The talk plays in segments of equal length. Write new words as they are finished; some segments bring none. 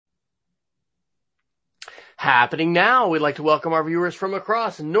Happening now, we'd like to welcome our viewers from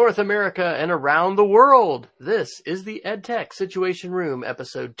across North America and around the world. This is the EdTech Situation Room,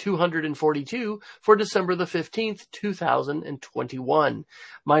 episode 242 for December the 15th, 2021.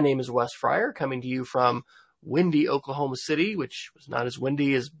 My name is Wes Fryer, coming to you from windy Oklahoma City, which was not as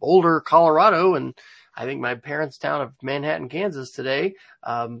windy as Boulder, Colorado, and I think my parents' town of Manhattan, Kansas today.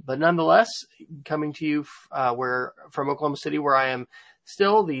 But nonetheless, coming to you from Oklahoma City, where I am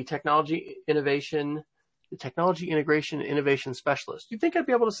still the Technology Integration and Innovation Specialist. You'd think I'd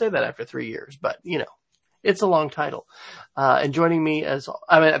be able to say that after 3 years, but it's a long title. And joining me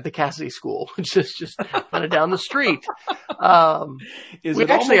I'm at the Cassidy School, which is just kind of down the street. We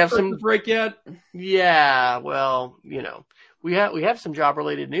actually have some break yet. Yeah, well, we have some job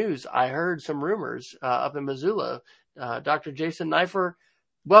related news. I heard some rumors up in Missoula. Dr. Jason Neiffer,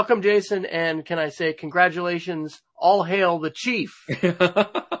 welcome, Jason, and can I say congratulations? All hail the chief.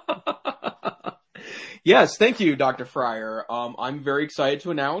 Yes, thank you, Dr. Fryer. I'm very excited to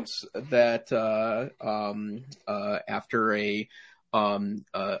announce that after a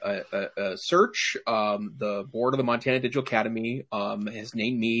search, the board of the Montana Digital Academy has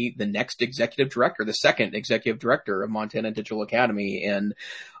named me the next executive director, the second executive director of Montana Digital Academy, and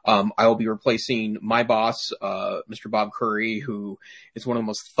I will be replacing my boss, Mr. Bob Curry, who is one of the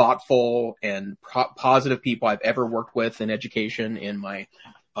most thoughtful and positive people I've ever worked with in education in my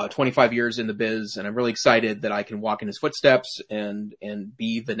 25 years in the biz, and I'm really excited that I can walk in his footsteps and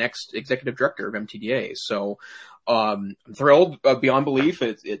be the next executive director of MTDA. So I'm thrilled beyond belief.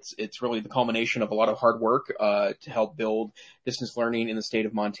 It's really the culmination of a lot of hard work to help build distance learning in the state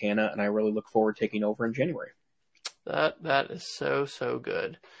of Montana, and I really look forward to taking over in January. That is so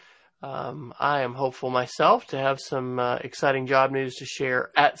good. I am hopeful myself to have some exciting job news to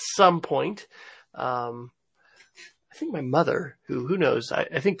share at some point. I think my mother, who knows,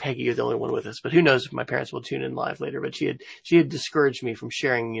 I think Peggy is the only one with us, but who knows if my parents will tune in live later, but she had discouraged me from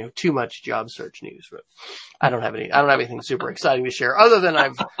sharing, too much job search news, but I don't have anything super exciting to share other than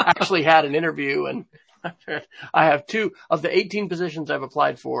I've actually had an interview, and I have 2 of the 18 positions I've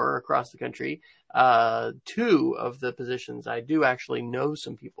applied for across the country. 2 of the positions I do actually know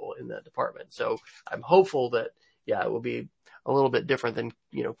some people in that department. So I'm hopeful that, it will be a little bit different than,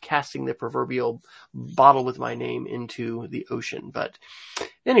 casting the proverbial bottle with my name into the ocean. But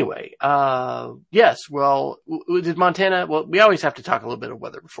anyway, yes, well, did Montana, we always have to talk a little bit of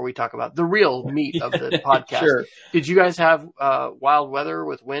weather before we talk about the real meat of the podcast. Sure. Did you guys have wild weather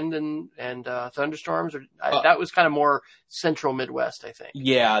with wind and thunderstorms? Or that was kind of more central Midwest, I think.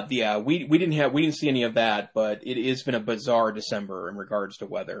 Yeah. We didn't see any of that, but it has been a bizarre December in regards to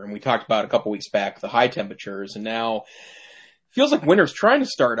weather. And we talked about a couple weeks back, the high temperatures, and now feels like winter's trying to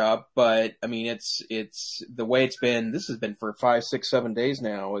start up, but I mean, it's the way it's been. This has been for 5, 6, 7 days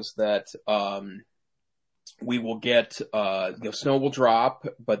now. Is that we will get snow will drop,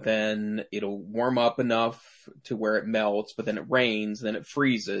 but then it'll warm up enough to where it melts, but then it rains, then it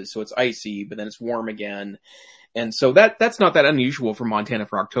freezes, so it's icy, but then it's warm again, and so that's not that unusual for Montana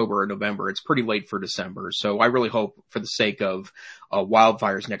for October or November. It's pretty late for December, so I really hope, for the sake of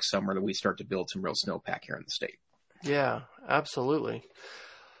wildfires next summer, that we start to build some real snowpack here in the state. Yeah, absolutely.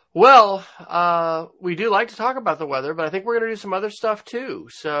 Well, we do like to talk about the weather, but I think we're going to do some other stuff too.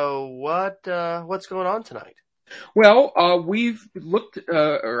 So what's going on tonight? Well, we've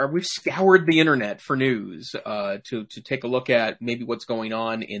scoured the internet for news, to take a look at maybe what's going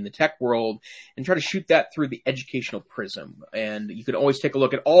on in the tech world and try to shoot that through the educational prism. And you can always take a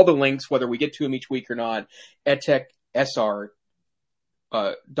look at all the links, whether we get to them each week or not, edtechsr.com.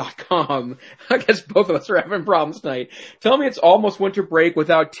 I guess both of us are having problems tonight. Tell me it's almost winter break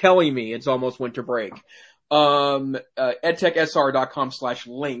without telling me it's almost winter break.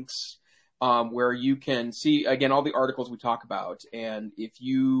 edtechsr.com/links, where you can see, again, all the articles we talk about. And if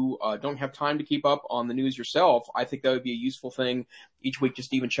you don't have time to keep up on the news yourself, I think that would be a useful thing each week, just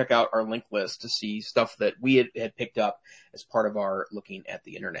to even check out our link list to see stuff that we had picked up as part of our looking at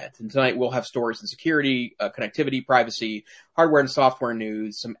the internet. And tonight we'll have stories in security, connectivity, privacy, hardware and software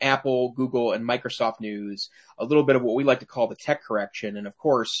news, some Apple, Google, and Microsoft news, a little bit of what we like to call the tech correction, and of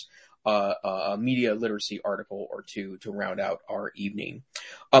course, a media literacy article or two to round out our evening.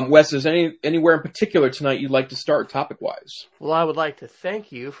 Wes, is anywhere in particular tonight you'd like to start topic-wise? Well, I would like to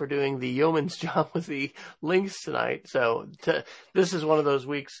thank you for doing the yeoman's job with the links tonight. So this is one of those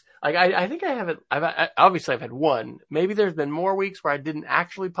weeks. I think I haven't. Obviously I've had one. Maybe there's been more weeks where I didn't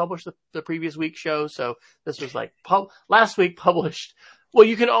actually publish the previous week's show. So this was like last week published. Well,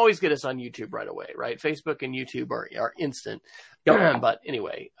 you can always get us on YouTube right away, right? Facebook and YouTube are instant. But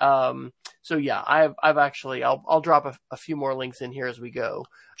anyway, So yeah, I've actually, I'll drop a few more links in here as we go.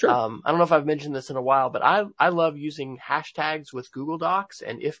 Sure. I don't know if I've mentioned this in a while, but I love using hashtags with Google Docs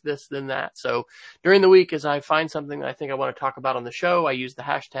and if this, then that. So during the week, as I find something that I think I want to talk about on the show, I use the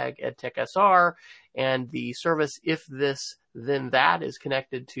hashtag EdTechSR, and the service if this, then that is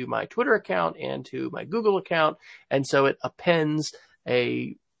connected to my Twitter account and to my Google account. And so it appends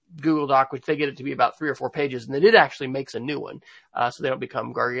a Google Doc, which they get it to be about 3 or 4 pages, and then it actually makes a new one, so they don't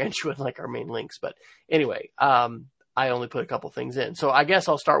become gargantuan like our main links. But anyway, I only put a couple things in. So I guess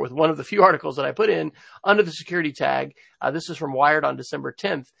I'll start with one of the few articles that I put in under the security tag. This is from Wired on December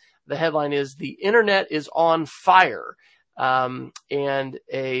 10th. The headline is "The Internet is on Fire," and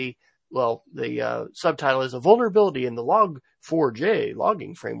the subtitle is "A vulnerability in the Log4j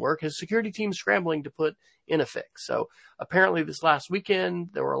logging framework has security teams scrambling to put in a fix." So apparently this last weekend,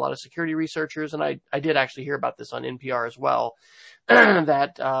 there were a lot of security researchers, and I did actually hear about this on NPR as well,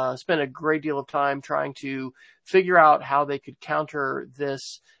 that spent a great deal of time trying to figure out how they could counter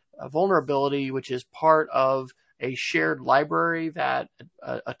this vulnerability, which is part of a shared library that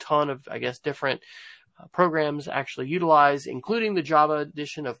a ton of, I guess, different programs actually utilize, including the Java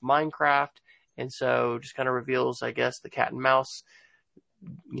edition of Minecraft. And so just kind of reveals, I guess, the cat and mouse,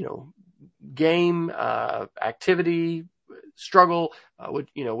 game, activity, struggle,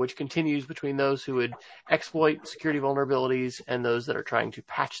 which continues between those who would exploit security vulnerabilities and those that are trying to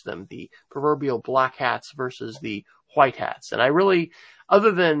patch them, the proverbial black hats versus the white hats. And I really,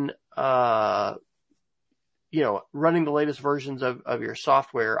 other than, running the latest versions of your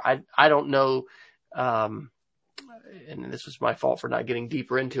software, I don't know, and this was my fault for not getting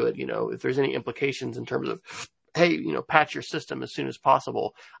deeper into it, if there's any implications in terms of, hey, patch your system as soon as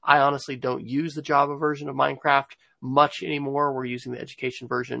possible. I honestly don't use the Java version of Minecraft much anymore. We're using the education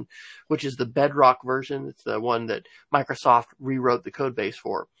version, which is the Bedrock version. It's the one that Microsoft rewrote the code base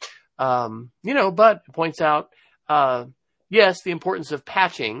for. But it points out, yes, the importance of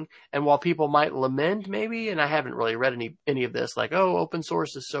patching. And while people might lament maybe, and I haven't really read any of this, like, oh, open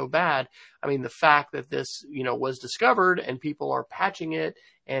source is so bad. I mean, the fact that this, was discovered and people are patching it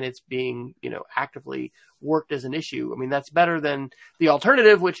and it's being, actively worked as an issue. I mean, that's better than the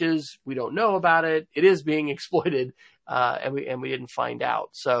alternative, which is we don't know about it. It is being exploited, and we didn't find out.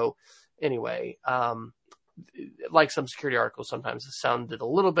 So anyway, like some security articles, sometimes it sounded a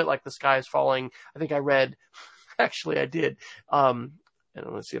little bit like the sky is falling. I think I read, actually I did, and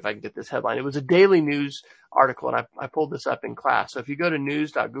let's see if I can get this headline. It was a Daily News article, and I pulled this up in class. So if you go to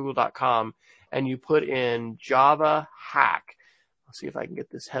news.google.com and you put in Java hack, I'll see if I can get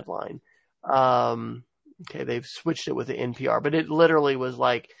this headline. Okay, they've switched it with the NPR, but it literally was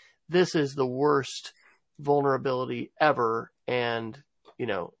like, this is the worst vulnerability ever, and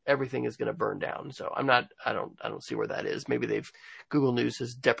everything is going to burn down. So I don't see where that is. Maybe Google News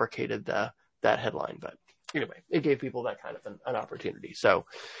has deprecated that headline, but anyway, it gave people that kind of an opportunity. So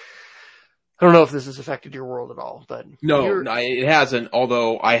I don't know if this has affected your world at all, but no, it hasn't.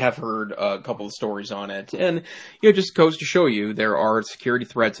 Although I have heard a couple of stories on it, and it just goes to show you there are security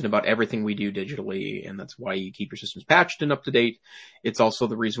threats in about everything we do digitally, and that's why you keep your systems patched and up to date. It's also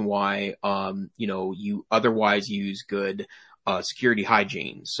the reason why, you otherwise use good security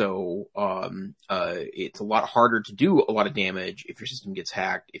hygiene. So it's a lot harder to do a lot of damage if your system gets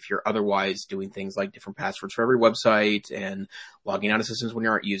hacked, if you're otherwise doing things like different passwords for every website and logging out of systems when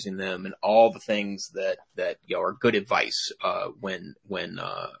you aren't using them, and all the things that are good advice when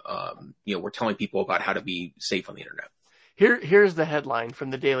we're telling people about how to be safe on the internet. Here's the headline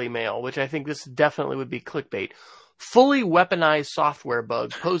from the Daily Mail, which I think this definitely would be clickbait. Fully weaponized software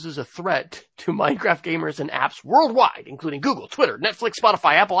bug poses a threat to Minecraft gamers and apps worldwide, including Google, Twitter, Netflix,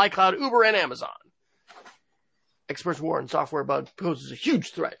 Spotify, Apple, iCloud, Uber, and Amazon. Experts warn software bug poses a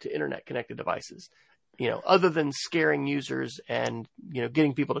huge threat to internet-connected devices. Other than scaring users and,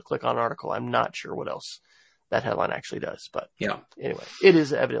 getting people to click on an article, I'm not sure what else that headline actually does. But yeah, anyway, it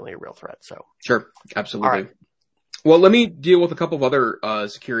is evidently a real threat. So sure, absolutely. All right. Well, let me deal with a couple of other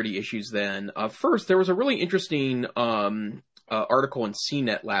security issues then. First, there was a really interesting article in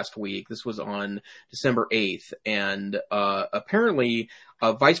CNET last week. This was on December 8th, and apparently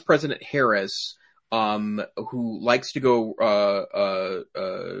Vice President Harris, who likes to go,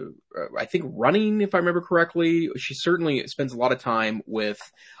 I think running, if I remember correctly, she certainly spends a lot of time with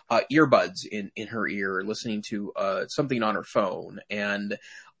earbuds in her ear, listening to something on her phone, and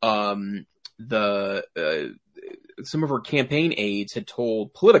some of her campaign aides had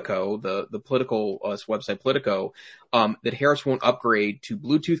told Politico, the political website Politico, that Harris won't upgrade to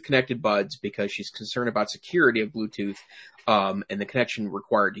Bluetooth connected buds because she's concerned about security of Bluetooth and the connection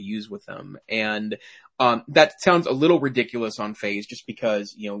required to use with them. And That sounds a little ridiculous on face just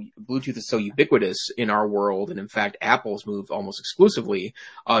because, Bluetooth is so ubiquitous in our world. And in fact, Apple's moved almost exclusively,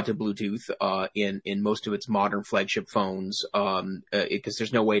 to Bluetooth, in most of its modern flagship phones, because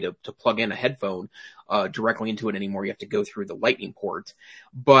there's no way to plug in a headphone, directly into it anymore. You have to go through the Lightning port.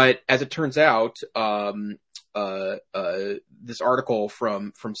 But as it turns out, this article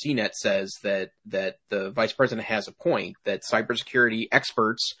from CNET says that the vice president has a point, that cybersecurity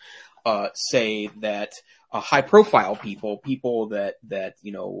experts say that high profile people that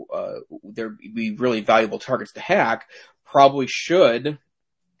they're be really valuable targets to hack probably should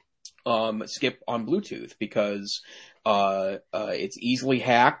skip on Bluetooth because it's easily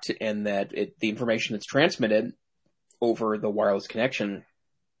hacked, and that the information that's transmitted over the wireless connection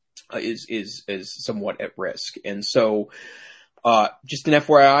is somewhat at risk. And so just an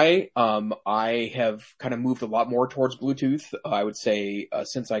FYI, I have kind of moved a lot more towards Bluetooth. I would say,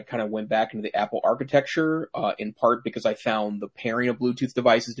 since I kind of went back into the Apple architecture, in part because I found the pairing of Bluetooth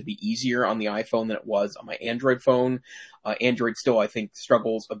devices to be easier on the iPhone than it was on my Android phone. Android still, I think,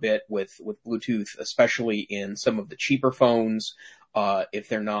 struggles a bit with Bluetooth, especially in some of the cheaper phones. If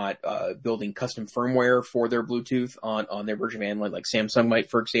they're not building custom firmware for their Bluetooth on their version of Android, like Samsung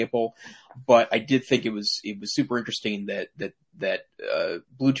might, for example. But I did think it was super interesting that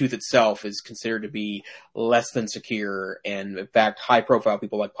Bluetooth itself is considered to be less than secure, and in fact, high profile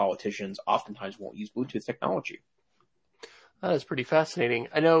people like politicians oftentimes won't use Bluetooth technology. That is pretty fascinating.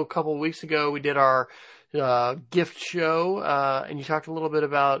 I know a couple of weeks ago we did our gift show, and you talked a little bit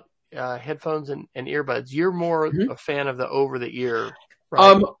about headphones and earbuds. You're more a fan of the over-the-ear,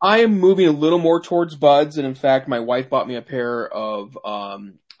 right? I am moving a little more towards buds, and in fact, my wife bought me a pair of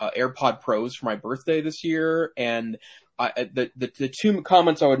AirPod Pros for my birthday this year. And the two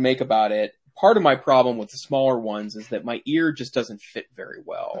comments I would make about it: part of my problem with the smaller ones is that my ear just doesn't fit very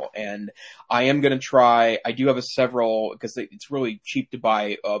well. And I am going to try, I do have several, because it's really cheap to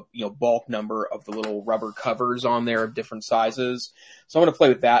buy a bulk number of the little rubber covers on there of different sizes. So I'm going to play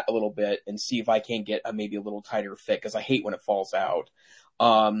with that a little bit and see if I can get maybe a little tighter fit, because I hate when it falls out.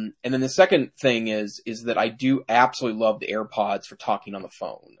 And then the second thing is that I do absolutely love the AirPods for talking on the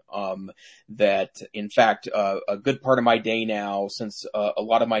phone. That in fact, a good part of my day now, since a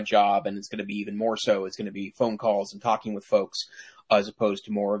lot of my job, and it's going to be even more so, is going to be phone calls and talking with folks, as opposed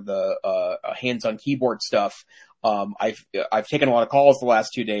to more of the hands-on keyboard stuff. I've taken a lot of calls the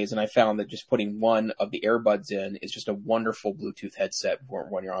last 2 days, and I found that just putting one of the earbuds in is just a wonderful Bluetooth headset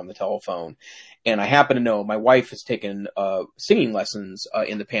when you're on the telephone. And I happen to know my wife has taken singing lessons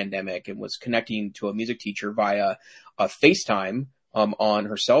in the pandemic and was connecting to a music teacher via FaceTime on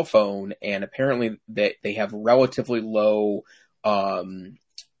her cell phone, and apparently they have relatively low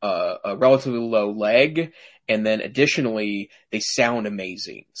lag. And then additionally, they sound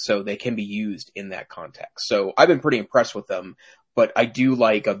amazing. So they can be used in that context. So I've been pretty impressed with them, but I do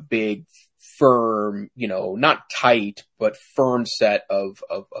like a big, firm, not tight, but firm set of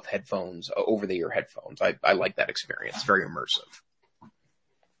headphones, over the ear headphones. I like that experience. It's very immersive.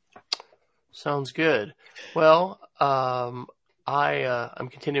 Sounds good. Well, I'm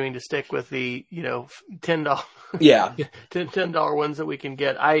continuing to stick with the, $10. Yeah. $10 ones that we can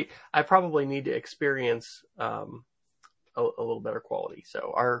get. I probably need to experience, a little better quality.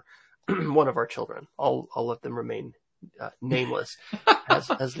 So one of our children, I'll let them remain nameless,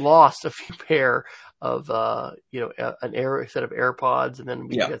 has lost a few pair of, a set of AirPods, and then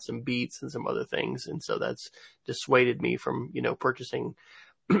we got some Beats and some other things. And so that's dissuaded me from, purchasing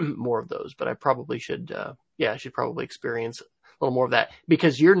more of those, but I probably should, I should probably experience a little more of that,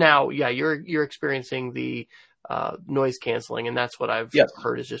 because you're experiencing the noise canceling, and that's what I've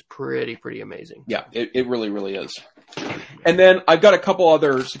heard is just pretty amazing. Yeah, it really, really is. And then I've got a couple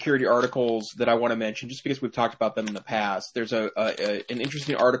other security articles that I want to mention, just because we've talked about them in the past. There's an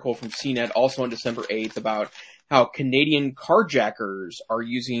interesting article from CNET, also on December 8th, about how Canadian carjackers are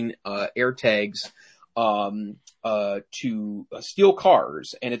using AirTags to steal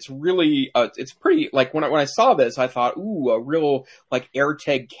cars. And it's really, it's pretty, like when I saw this, I thought, ooh, a real like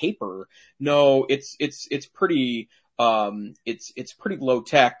AirTag caper. No, it's pretty, it's pretty low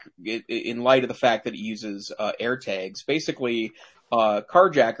tech in light of the fact that it uses, AirTags. Basically,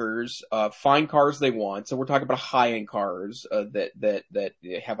 carjackers, find cars they want. So we're talking about high-end cars, that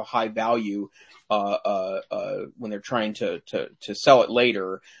have a high value, when they're trying to sell it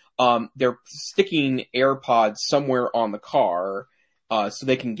later. They're sticking AirPods somewhere on the car, so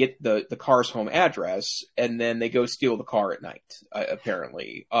they can get the car's home address, and then they go steal the car at night,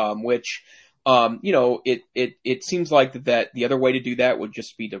 apparently. Which, It seems like that the other way to do that would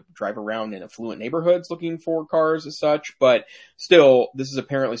just be to drive around in affluent neighborhoods looking for cars as such. But still, this is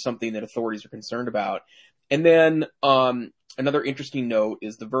apparently something that authorities are concerned about. And then, another interesting note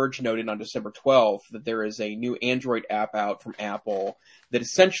is The Verge noted on December 12th that there is a new Android app out from Apple that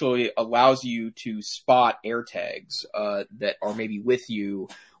essentially allows you to spot AirTags, that are maybe with you.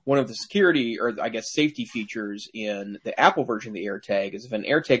 One of the security, or I guess safety features in the Apple version of the AirTag is if an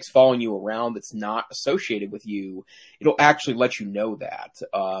AirTag's following you around that's not associated with you, it'll actually let you know that,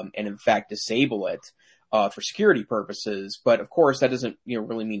 and in fact disable it, for security purposes. But of course that doesn't,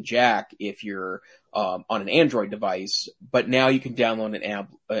 really mean jack if you're, on an Android device. But now you can download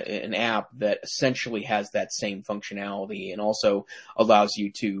an app that essentially has that same functionality and also allows you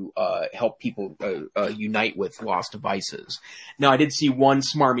to help people unite with lost devices. Now, I did see one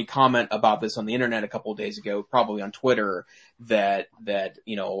smarmy comment about this on the internet a couple of days ago, probably on Twitter, that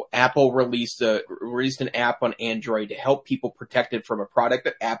Apple released an app on Android to help people protected from a product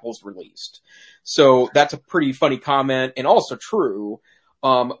that Apple's released. So that's a pretty funny comment and also true.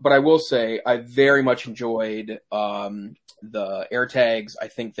 But I will say I very much enjoyed the AirTags. I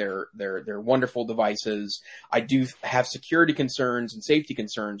think they're wonderful devices. I do have security concerns and safety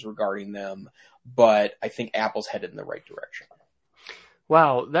concerns regarding them, but I think Apple's headed in the right direction.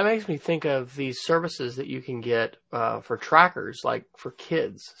 Wow, that makes me think of these services that you can get for trackers, like for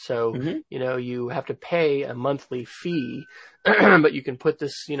kids. So, you have to pay a monthly fee, but you can put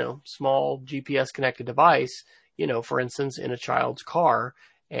this, small GPS connected device, for instance, in a child's car.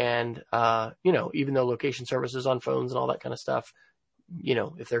 And, even though location services on phones and all that kind of stuff,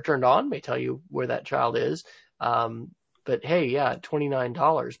 if they're turned on, may tell you where that child is. But hey, yeah,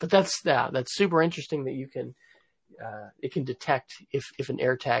 $29. But that's super interesting that you can, it can detect if an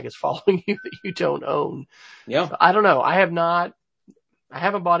AirTag is following you that you don't own. Yeah. So, I don't know. I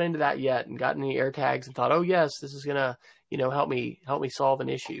haven't bought into that yet and gotten any AirTags and thought, oh yes, this is gonna, help me solve an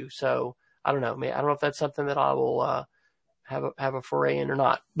issue. So I don't know. I don't know if that's something that I will, have a foray in or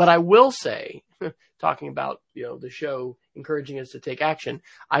not. But I will say, talking about, the show encouraging us to take action,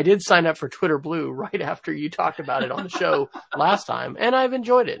 I did sign up for Twitter Blue right after you talked about it on the show last time, and I've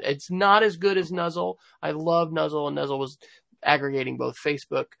enjoyed it. It's not as good as Nuzzle. I love Nuzzle, and Nuzzle was aggregating both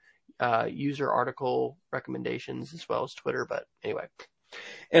Facebook user article recommendations as well as Twitter. But anyway.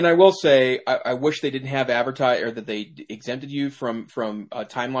 And I will say, I wish they didn't have or that they exempted you from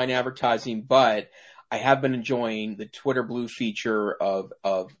timeline advertising, but I have been enjoying the Twitter Blue feature of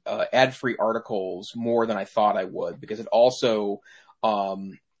ad-free articles more than I thought I would, because it also,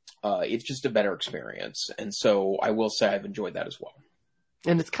 it's just a better experience. And so I will say I've enjoyed that as well.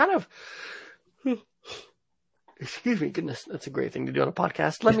 And it's kind of, excuse me, goodness, that's a great thing to do on a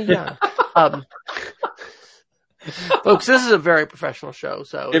podcast. Let me, folks, this is a very professional show.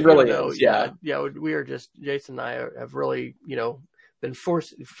 So it really is. Yeah. We are just, Jason and I have really, been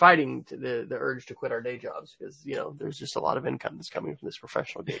fighting the urge to quit our day jobs because, there's just a lot of income that's coming from this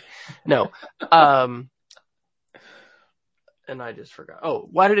professional gig. No. And I just forgot. Oh,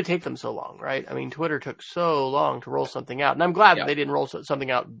 why did it take them so long, right? I mean, Twitter took so long to roll something out, and I'm glad that they didn't roll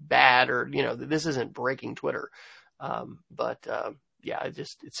something out bad or, this isn't breaking Twitter.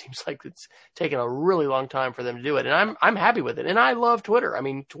 It seems like it's taken a really long time for them to do it. And I'm happy with it. And I love Twitter. I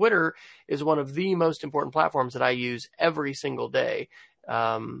mean, Twitter is one of the most important platforms that I use every single day.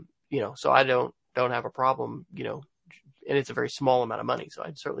 So I don't have a problem, and it's a very small amount of money. So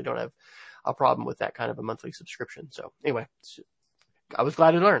I certainly don't have a problem with that kind of a monthly subscription. So anyway, I was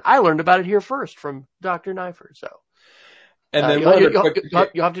glad to learn. I learned about it here first from Dr. Knifer. So. And then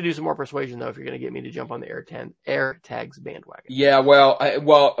you'll have to do some more persuasion though if you're going to get me to jump on the AirTags bandwagon. Yeah,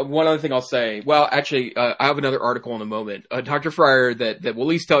 well, one other thing I'll say. Well, actually, I have another article in a moment, Dr. Fryer, that will at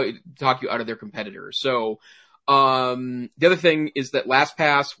least talk you out of their competitors. So, the other thing is that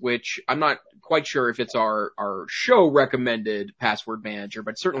LastPass, which I'm not quite sure if it's our show recommended password manager,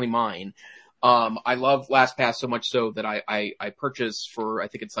 but certainly mine. I love LastPass so much so that I purchase for, I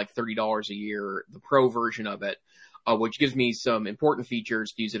think it's like $30 a year, the pro version of it. Which gives me some important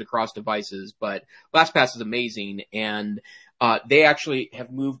features to use it across devices. But LastPass is amazing, and they actually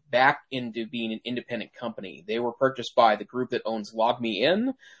have moved back into being an independent company. They were purchased by the group that owns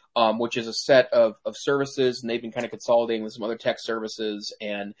LogMeIn, which is a set of services, and they've been kind of consolidating with some other tech services,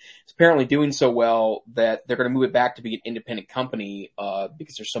 and it's apparently doing so well that they're going to move it back to be an independent company,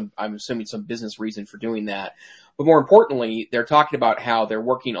 because there's I'm assuming some business reason for doing that. But more importantly, they're talking about how they're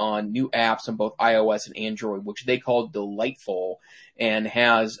working on new apps on both iOS and Android, which they call Delightful, and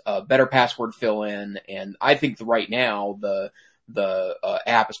has a better password fill-in. And I think right now the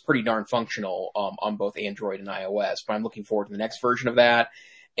app is pretty darn functional on both Android and iOS. But I'm looking forward to the next version of that.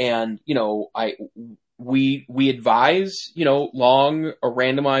 And, we advise, long or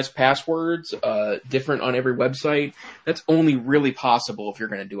randomized passwords, different on every website. That's only really possible if you're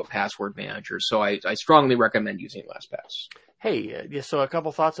going to do a password manager. So I strongly recommend using LastPass. Hey, so a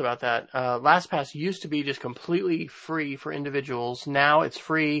couple thoughts about that. LastPass used to be just completely free for individuals. Now it's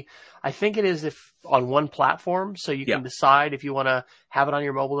free. I think it is if on one platform, so you can decide if you want to have it on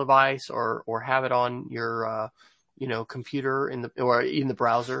your mobile device or have it on your computer or in the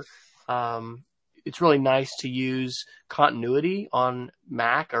browser. It's really nice to use continuity on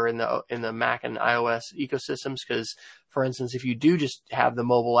Mac or in the Mac and iOS ecosystems because, for instance, if you do just have the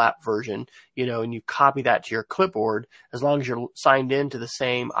mobile app version, and you copy that to your clipboard, as long as you're signed in to the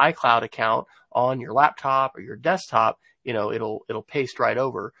same iCloud account on your laptop or your desktop, it'll paste right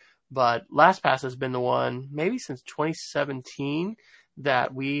over. But LastPass has been the one, maybe since 2017,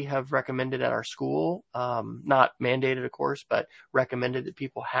 that we have recommended at our school. Not mandated, of course, but recommended that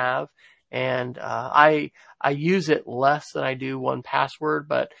people have. And I use it less than I do 1Password,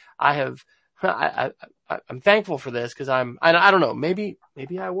 but I'm thankful for this because I don't know, maybe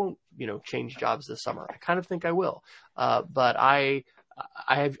I won't, change jobs this summer. I kind of think I will. But I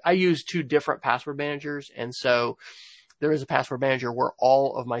use two different password managers. And so there is a password manager where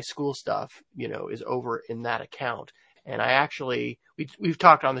all of my school stuff, is over in that account. And I actually, we've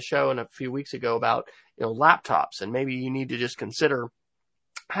talked on the show a few weeks ago about, laptops, and maybe you need to just consider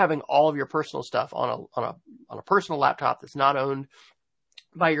having all of your personal stuff on a personal laptop that's not owned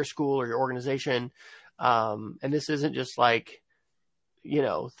by your school or your organization. And this isn't just like,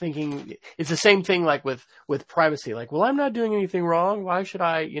 thinking it's the same thing like with privacy. Like, well, I'm not doing anything wrong. Why should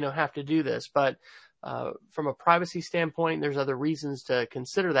I, have to do this? But from a privacy standpoint, there's other reasons to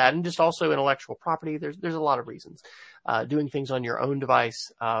consider that. And just also intellectual property. There's a lot of reasons. Doing things on your own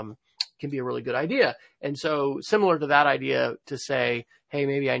device, can be a really good idea. And so similar to that idea to say, hey,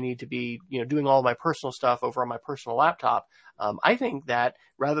 maybe I need to be, doing all of my personal stuff over on my personal laptop. I think that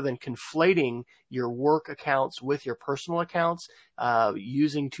rather than conflating your work accounts with your personal accounts,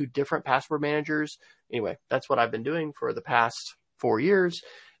 using two different password managers, anyway, that's what I've been doing for the past 4 years.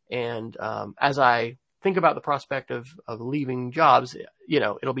 And as I think about the prospect of leaving jobs,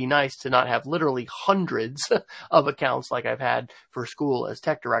 it'll be nice to not have literally hundreds of accounts like I've had for school as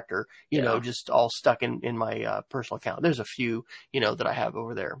tech director, just all stuck in my personal account. There's a few, that I have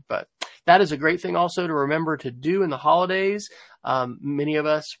over there, but that is a great thing also to remember to do in the holidays. Many of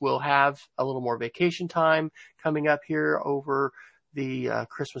us will have a little more vacation time coming up here over the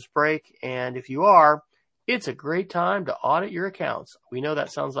Christmas break. And if you are, it's a great time to audit your accounts. We know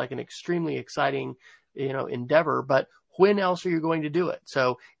that sounds like an extremely exciting endeavor, but when else are you going to do it?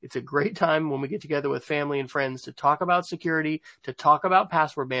 So it's a great time when we get together with family and friends to talk about security, to talk about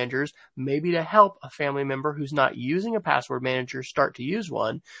password managers, maybe to help a family member who's not using a password manager start to use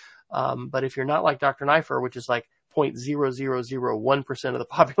one. But if you're not like Dr. Neifer, which is like 0.0001% of the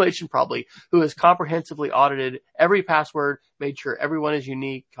population probably, who has comprehensively audited every password, made sure everyone is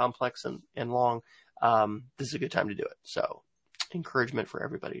unique, complex, and long, this is a good time to do it. So encouragement for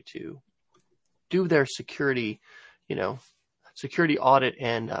everybody to do their security audit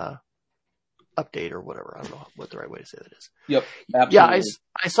and update or whatever. I don't know what the right way to say that is. Yep, absolutely. Yeah,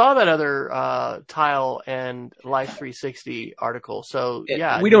 I saw that other Tile and Life 360 article. So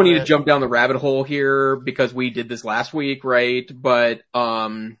yeah, we don't need to jump down the rabbit hole here because we did this last week, right? But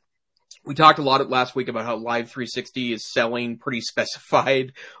we talked a lot last week about how Live 360 is selling pretty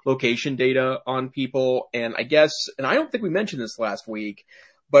specified location data on people, and I don't think we mentioned this last week.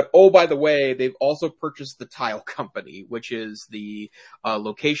 But, oh, by the way, they've also purchased the Tile Company, which is the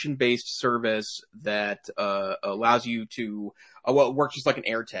location-based service that allows you to, it works just like an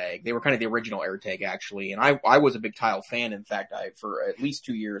AirTag. They were kind of the original AirTag, actually. And I was a big Tile fan. In fact, for at least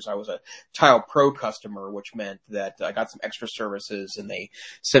 2 years, I was a Tile Pro customer, which meant that I got some extra services and they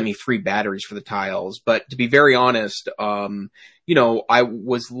sent me free batteries for the tiles. But to be very honest, I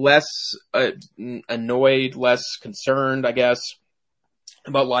was less annoyed, less concerned, I guess,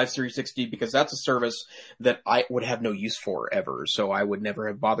 about Live 360 because that's a service that I would have no use for ever. So I would never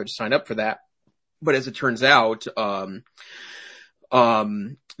have bothered to sign up for that. But as it turns out,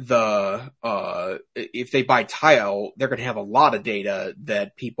 if they buy Tile, they're going to have a lot of data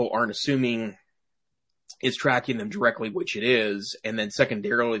that people aren't assuming is tracking them directly, which it is. And then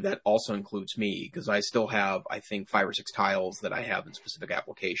secondarily, that also includes me because I still have, I think, 5 or 6 tiles that I have in specific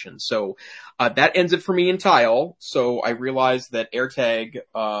applications. So that ends it for me in Tile. So I realized that AirTag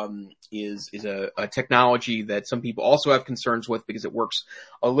is a technology that some people also have concerns with because it works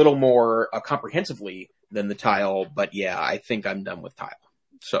a little more comprehensively than the Tile. But yeah, I think I'm done with Tile.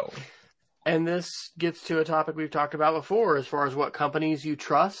 So And this gets to a topic we've talked about before as far as what companies you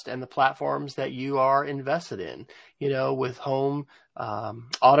trust and the platforms that you are invested in. With home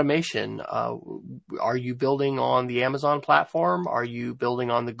automation, are you building on the Amazon platform? Are you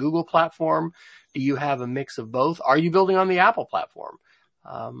building on the Google platform? Do you have a mix of both? Are you building on the Apple platform?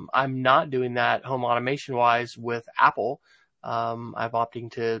 I'm not doing that home automation wise with Apple. I'm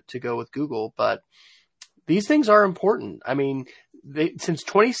opting to go with Google, but these things are important. I mean, since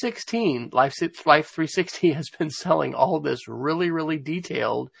 2016, Life 360 has been selling all of this really, really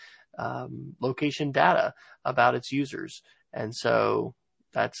detailed location data about its users. And so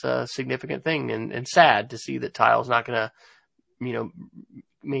that's a significant thing and sad to see that Tile's not going to,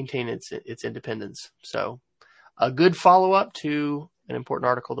 maintain its independence. So a good follow-up to an important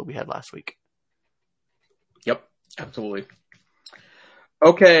article that we had last week. Yep, absolutely.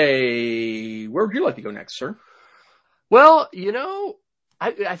 Okay, where would you like to go next, sir? Well,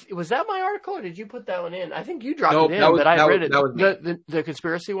 was that my article or did you put that one in? I think you dropped it in, but I read it. That was the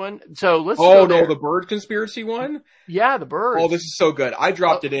conspiracy one. So let's go there. The bird conspiracy one? Yeah, the bird. Oh, this is so good. I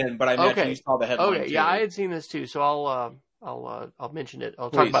dropped it in, but I meant you saw the headline. Okay, too. Yeah, I had seen this too, so I'll mention it. I'll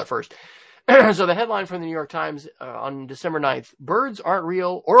talk about it first. So the headline from the New York Times on December 9th, birds aren't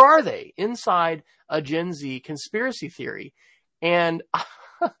real, or are they? Inside a Gen Z conspiracy theory. And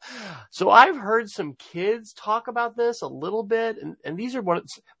so I've heard some kids talk about this a little bit, and these are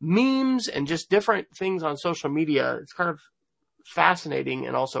memes and just different things on social media. It's kind of fascinating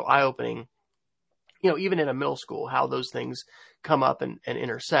and also eye-opening, even in a middle school, how those things come up and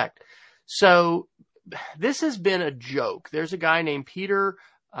intersect. So this has been a joke. There's a guy named Peter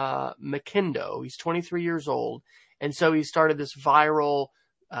McKindo. He's 23 years old, and so he started this viral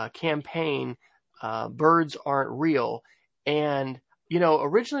campaign, Birds Aren't Real. And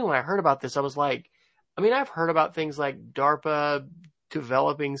originally when I heard about this, I was like, I've heard about things like DARPA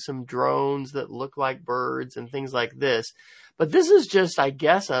developing some drones that look like birds and things like this. But this is just, I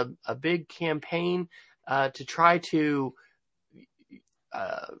guess, a big campaign to try to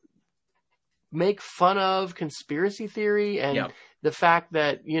make fun of conspiracy theory and the fact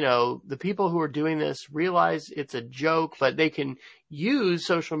that, the people who are doing this realize it's a joke, but they can use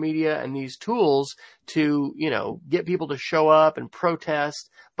social media and these tools to, get people to show up and protest,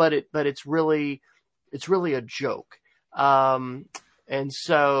 but it's really a joke. And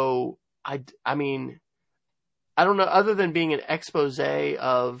so I don't know, other than being an expose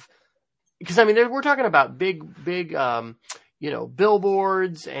of, because we're talking about big,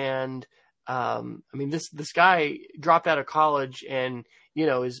 billboards and, this guy dropped out of college and,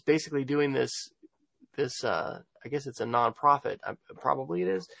 is basically doing this, I guess it's a nonprofit. Probably it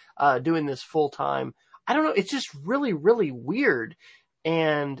is, doing this full time. I don't know. It's just really, really weird.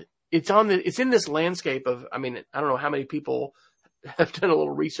 And it's in this landscape of, I don't know how many people have done a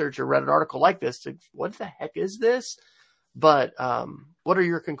little research or read an article like this. What the heck is this? But, what are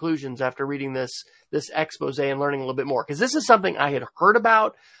your conclusions after reading this expose and learning a little bit more? Cause this is something I had heard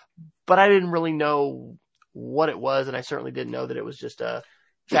about, but I didn't really know what it was. And I certainly didn't know that it was just a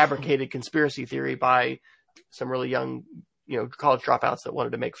fabricated conspiracy theory by some really young, college dropouts that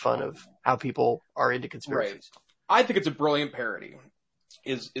wanted to make fun of how people are into conspiracies. Right. I think it's a brilliant parody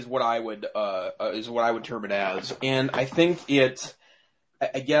is what I would term it as. And I think I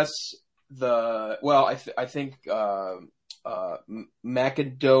think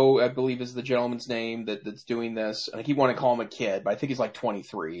McAdoo, I believe is the gentleman's name that's doing this. And I keep wanting to call him a kid, but I think he's like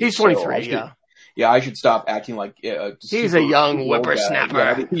 23. He's 23, yeah. Yeah, I should stop acting like he's a young whippersnapper.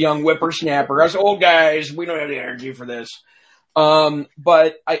 Yeah, young whippersnapper. Us old guys, we don't have the energy for this.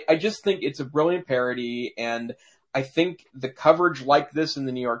 But I just think it's a brilliant parody, and I think the coverage like this in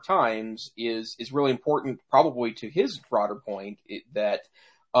the New York Times is really important, probably to his broader point that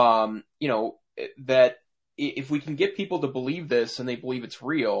that if we can get people to believe this and they believe it's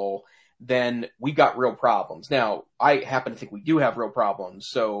real, then we've got real problems. Now, I happen to think we do have real problems,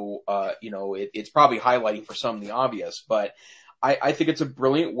 so it's probably highlighting for some the obvious, but I think it's a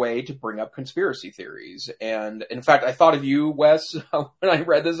brilliant way to bring up conspiracy theories. And in fact, I thought of you, Wes, when I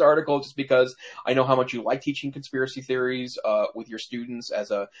read this article, just because I know how much you like teaching conspiracy theories with your students as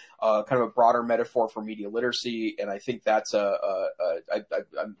a kind of a broader metaphor for media literacy. And I think that's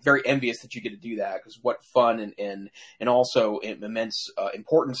I'm very envious that you get to do that, because what fun and also immense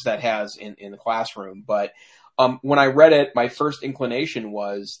importance that has in the classroom. But when I read it, my first inclination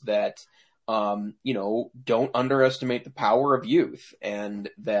was that don't underestimate the power of youth, and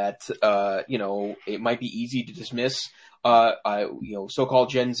that, it might be easy to dismiss, so-called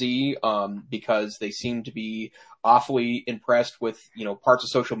Gen Z, because they seem to be, awfully impressed with, parts of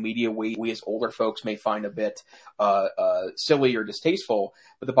social media we as older folks may find a bit silly or distasteful.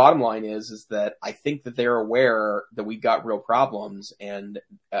 But the bottom line is that I think that they're aware that we've got real problems, and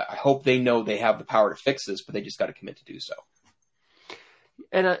I hope they know they have the power to fix this, but they just got to commit to do so.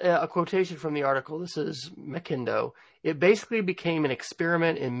 And a quotation from the article, this is McIndo. It basically became an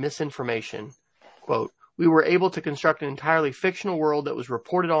experiment in misinformation. Quote, we were able to construct an entirely fictional world that was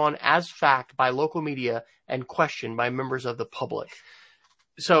reported on as fact by local media and questioned by members of the public.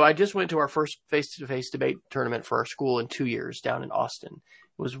 So I just went to our first face-to-face debate tournament for our school in 2 years down in Austin.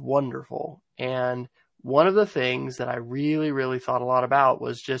 It was wonderful. And one of the things that I really, really thought a lot about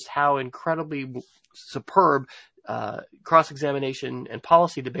was just how incredibly superb cross-examination and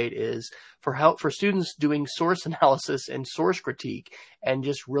policy debate is for students doing source analysis and source critique and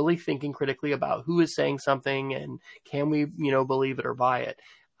just really thinking critically about who is saying something and can we, believe it or buy it.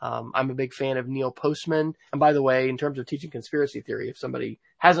 I'm a big fan of Neil Postman. And by the way, in terms of teaching conspiracy theory, if somebody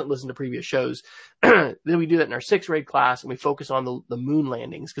hasn't listened to previous shows, then we do that in our 6th grade class and we focus on the moon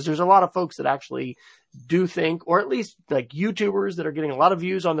landings, because there's a lot of folks that actually do think, or at least like YouTubers that are getting a lot of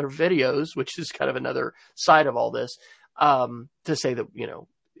views on their videos, which is kind of another side of all this, to say that,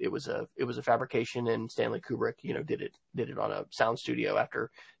 it was a fabrication and Stanley Kubrick, did it on a sound studio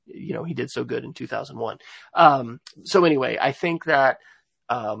after, he did so good in 2001. So anyway, I think that,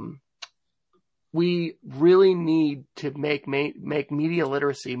 we really need to make media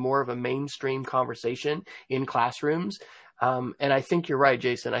literacy more of a mainstream conversation in classrooms. And I think you're right,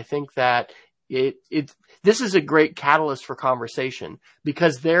 Jason. I think that this is a great catalyst for conversation,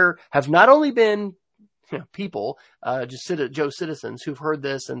 because there have not only been people, Joe citizens who've heard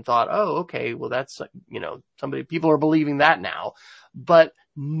this and thought, oh, okay, well, that's, people are believing that now, but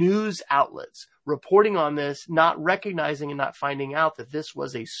news outlets reporting on this, not recognizing and not finding out that this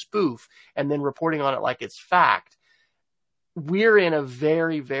was a spoof and then reporting on it like it's fact. We're in a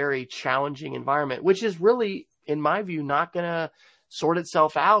very, very challenging environment, which is really, in my view, not going to sort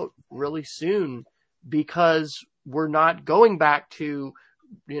itself out really soon, because we're not going back to,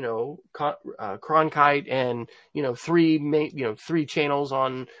 Cronkite and, three channels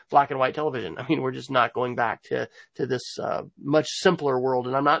on black and white television. I mean, we're just not going back to this much simpler world.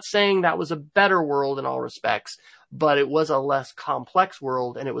 And I'm not saying that was a better world in all respects, but it was a less complex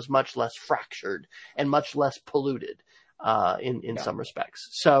world, and it was much less fractured and much less polluted in some respects.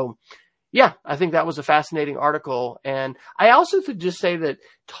 So, yeah, I think that was a fascinating article. And I also could just say that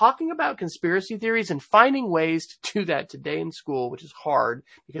talking about conspiracy theories and finding ways to do that today in school, which is hard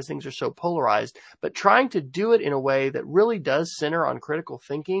because things are so polarized, but trying to do it in a way that really does center on critical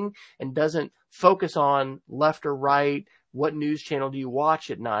thinking and doesn't focus on left or right, what news channel do you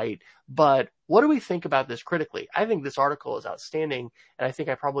watch at night, but what do we think about this critically? I think this article is outstanding, and I think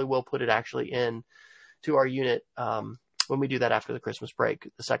I probably will put it actually in to our unit when we do that after the Christmas break,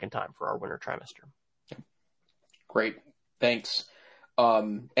 the second time for our winter trimester. Great. Thanks.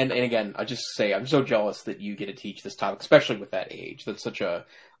 And again, I just say I'm so jealous that you get to teach this topic, especially with that age. That's such a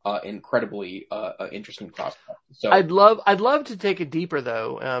incredibly interesting prospect. So I'd love to take it deeper,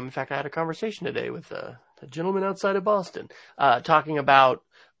 though. In fact, I had a conversation today with a gentleman outside of Boston talking about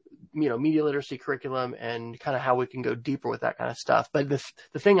media literacy curriculum and kind of how we can go deeper with that kind of stuff. But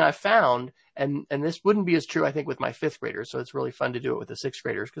the thing I found, and this wouldn't be as true, I think, with my 5th graders, so it's really fun to do it with the 6th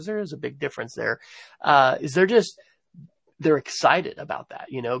graders because there is a big difference there, is they're excited about that,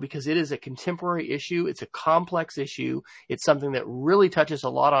 because it is a contemporary issue. It's a complex issue. It's something that really touches a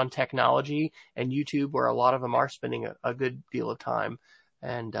lot on technology and YouTube, where a lot of them are spending a good deal of time.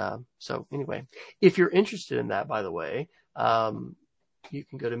 And so anyway, if you're interested in that, by the way, you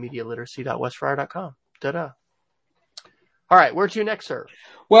can go to medialiteracy.westfriar.com. Ta-da. All right, where to next, sir?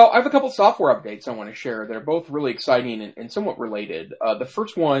 Well, I have a couple software updates I want to share that are both really exciting and somewhat related. The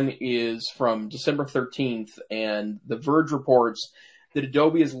first one is from December 13th, and The Verge reports that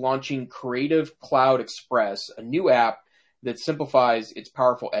Adobe is launching Creative Cloud Express, a new app that simplifies its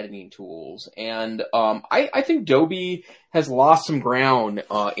powerful editing tools. And I think Adobe has lost some ground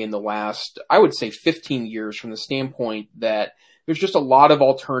in the last, I would say, 15 years, from the standpoint that there's just a lot of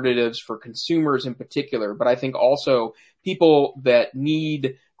alternatives for consumers in particular, but I think also people that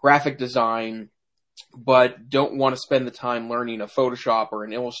need graphic design but don't want to spend the time learning a Photoshop or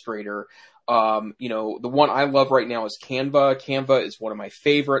an Illustrator. The one I love right now is Canva. Canva is one of my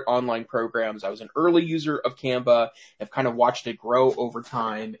favorite online programs. I was an early user of Canva. I've kind of watched it grow over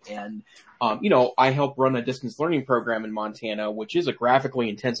time. And, I help run a distance learning program in Montana, which is a graphically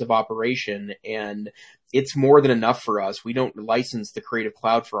intensive operation. And it's more than enough for us. We don't license the Creative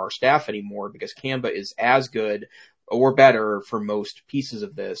Cloud for our staff anymore because Canva is as good, or better for most pieces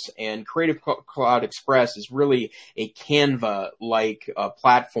of this. And Creative Cloud Express is really a Canva-like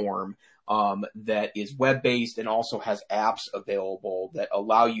platform that is web-based and also has apps available that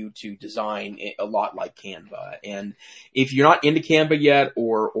allow you to design a lot like Canva. And if you're not into Canva yet,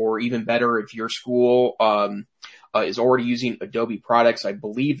 or even better, if your school is already using Adobe products, I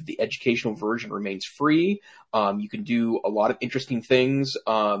believe the educational version remains free. You can do a lot of interesting things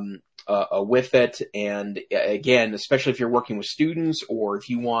with it. And again, especially if you're working with students, or if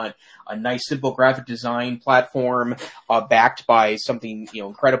you want a nice, simple graphic design platform backed by something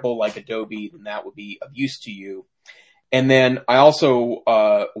incredible like Adobe, then that would be of use to you. And then I also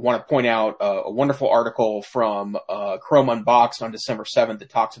want to point out a wonderful article from Chrome Unboxed on December 7th that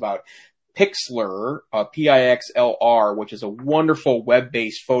talks about Pixlr, Pixlr, which is a wonderful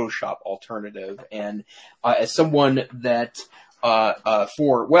web-based Photoshop alternative. And as someone that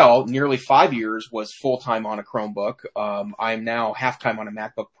for nearly 5 years was full-time on a Chromebook, I'm now half-time on a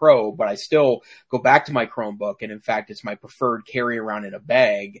MacBook Pro, but I still go back to my Chromebook, and in fact, it's my preferred carry around in a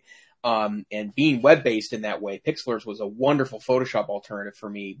bag. And being web-based in that way, Pixlr's was a wonderful Photoshop alternative for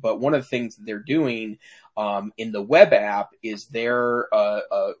me. But one of the things that they're doing in the web app is they're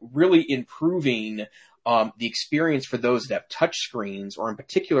really improving the experience for those that have touch screens, or in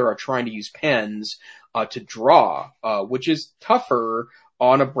particular are trying to use pens to draw, which is tougher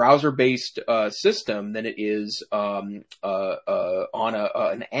on a browser-based system than it is on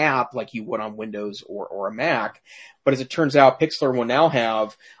an app like you would on Windows or a Mac. But as it turns out, Pixlr will now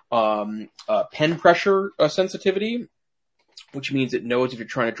have pen pressure sensitivity, which means it knows if you're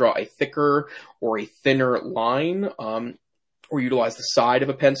trying to draw a thicker or a thinner line, or utilize the side of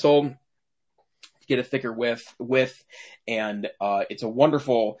a pencil to get a thicker width. And it's a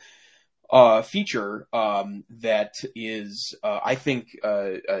wonderful feature that is, I think,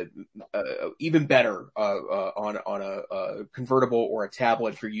 even better on a convertible or a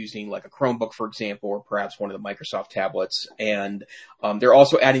tablet if you're using like a Chromebook, for example, or perhaps one of the Microsoft tablets. And they're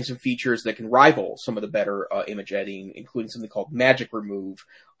also adding some features that can rival some of the better image editing, including something called Magic Remove,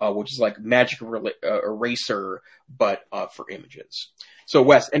 which is like Magic Eraser, but for images. So,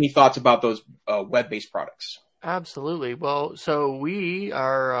 Wes, any thoughts about those web-based products? Absolutely. Well, so we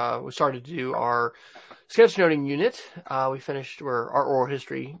started to do our sketchnoting unit. We finished our oral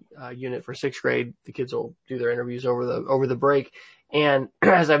history unit for 6th grade. The kids will do their interviews over the break. And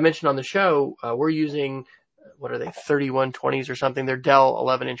as I mentioned on the show, we're using, what are they, 3120s or something? They're Dell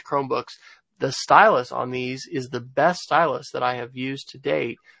 11-inch Chromebooks. The stylus on these is the best stylus that I have used to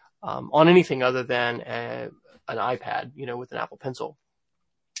date on anything other than an iPad, with an Apple Pencil.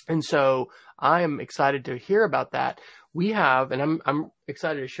 And so I am excited to hear about that. We have, and I'm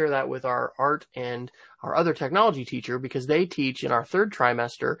excited to share that with our art and our other technology teacher, because they teach in our 3rd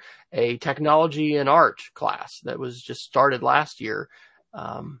trimester a technology and art class that was just started last year.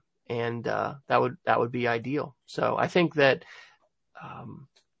 And that would be ideal. So I think that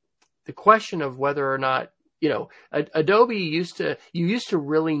the question of whether or not, Adobe used to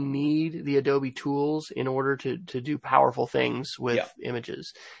really need the Adobe tools in order to do powerful things with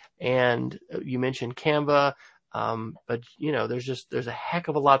images. And you mentioned Canva, but there's a heck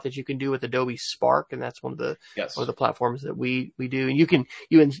of a lot that you can do with Adobe Spark, and that's one of the platforms that we do. And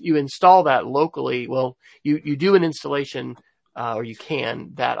you install that locally. Well, you do an installation, or you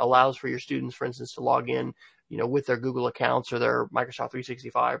can, that allows for your students, for instance, to log in, with their Google accounts or their Microsoft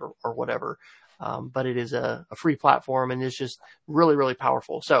 365 or whatever. But it is a free platform, and it's just really, really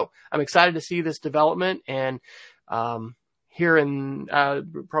powerful. So I'm excited to see this development. And here in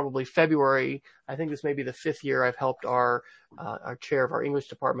probably February, I think this may be the 5th year I've helped our chair of our English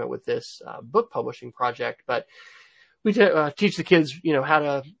department with this book publishing project. But we teach the kids,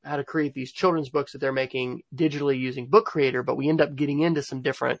 how to create these children's books that they're making digitally using Book Creator. But we end up getting into some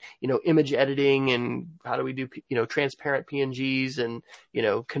different, image editing, and how do we do, transparent PNGs and,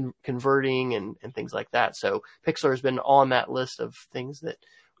 converting and things like that. So Pixlr has been on that list of things that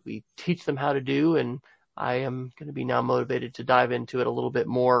we teach them how to do. And I am going to be now motivated to dive into it a little bit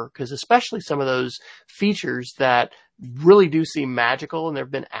more, because especially some of those features that really do seem magical, and there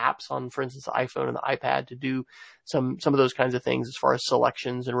have been apps on, for instance, the iPhone and the iPad to do some of those kinds of things as far as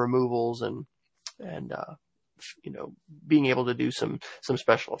selections and removals and being able to do some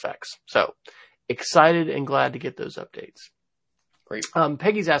special effects. So excited and glad to get those updates. Great.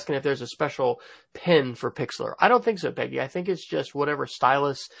 Peggy's asking if there's a special pen for Pixlr. I don't think so, Peggy. I think it's just whatever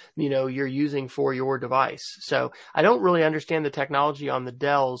stylus, you're using for your device. So I don't really understand the technology on the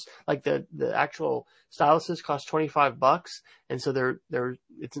Dells. Like the actual styluses cost $25. And so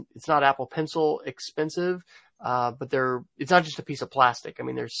it's not Apple Pencil expensive, but it's not just a piece of plastic. I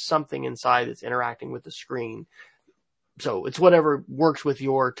mean, there's something inside that's interacting with the screen. So it's whatever works with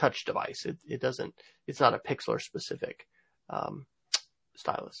your touch device. It's not a Pixlr specific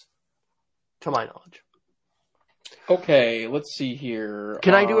stylus, to my knowledge. Okay, let's see here.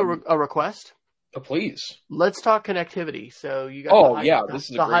 Can I do a request? Please. Let's talk connectivity. So you got this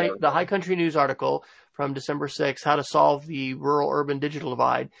is the High Country News article from December 6th, How to Solve the Rural-Urban Digital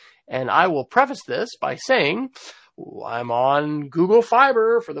Divide. And I will preface this by saying I'm on Google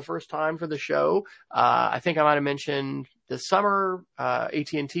Fiber for the first time for the show. I think I might have mentioned this summer,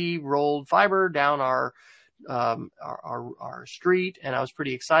 AT&T rolled fiber down our street, and I was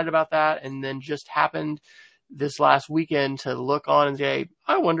pretty excited about that. And then just happened this last weekend to look on and say,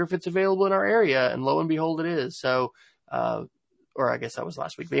 I wonder if it's available in our area. And lo and behold, it is. So, or I guess that was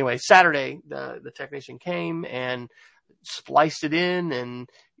last week. But anyway, Saturday, the technician came and spliced it in, and,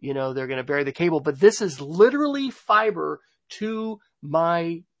 you know, they're going to bury the cable. But this is literally fiber to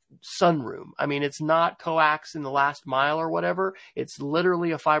my sunroom. I mean, it's not coax in the last mile or whatever. It's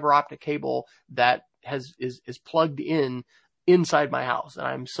literally a fiber optic cable that is plugged in inside my house. And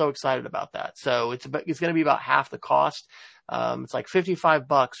I'm so excited about that. So it's going to be about half the cost. It's like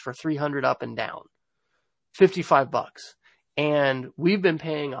 $55 for 300 up and down, $55. And we've been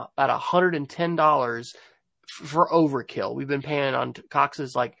paying about $110 for overkill. We've been paying on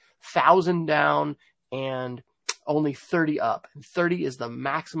Cox's like 1,000 down and only 30 up. And 30 is the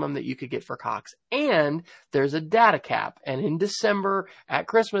maximum that you could get for Cox. And there's a data cap. And in December at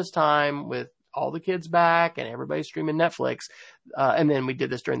Christmas time, with all the kids back and everybody streaming Netflix, and then we did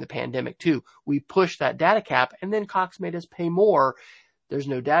this during the pandemic too, we pushed that data cap, and then Cox made us pay more. There's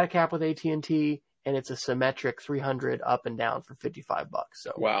no data cap with AT&T, and it's a symmetric 300 up and down for $55.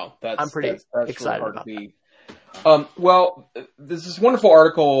 So wow, I'm pretty excited really about that. Well, there's this wonderful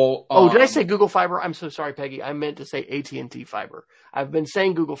article. Did I say Google Fiber? I'm so sorry, Peggy. I meant to say AT&T Fiber. I've been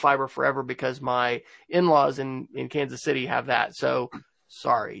saying Google Fiber forever because my in-laws in Kansas City have that. So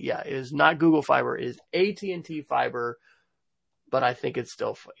sorry. Yeah, it is not Google Fiber. It is AT&T Fiber, but I think it's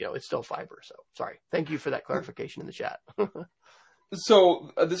still, it's still fiber. So sorry. Thank you for that clarification in the chat.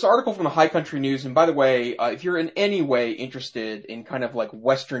 So this article from the High Country News, and by the way, if you're in any way interested in kind of like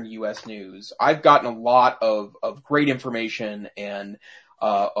Western U.S. news, I've gotten a lot of great information and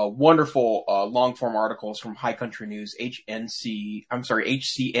wonderful long-form articles from High Country News, HCN.org.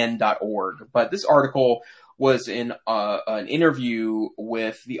 But this article was in an interview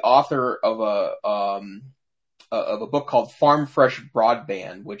with the author of a book called Farm Fresh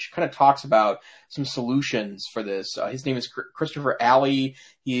Broadband, which kind of talks about some solutions for this. His name is Christopher Alley.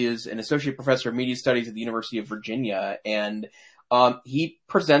 He is an associate professor of media studies at the University of Virginia, and he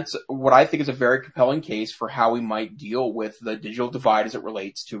presents what I think is a very compelling case for how we might deal with the digital divide as it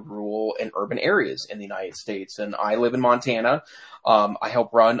relates to rural and urban areas in the United States. And I live in Montana. I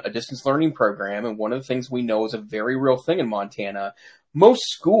help run a distance learning program, and one of the things we know is a very real thing in Montana. Most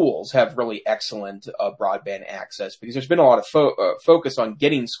schools have really excellent broadband access because there's been a lot of focus on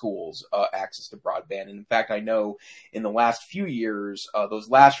getting schools access to broadband. And in fact, I know in the last few years, those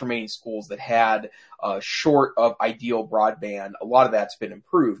last remaining schools that had short of ideal broadband, a lot of that's been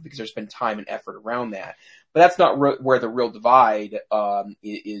improved because there's been time and effort around that. But that's not where the real divide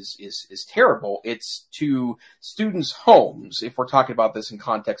is terrible. It's to students' homes, if we're talking about this in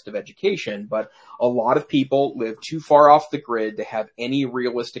context of education. But a lot of people live too far off the grid to have any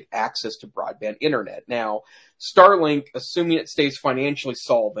realistic access to broadband internet. Now, Starlink, assuming it stays financially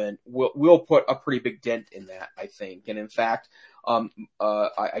solvent, will put a pretty big dent in that, I think. And in fact,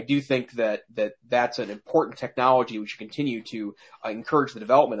 I do think that's an important technology we should continue to encourage the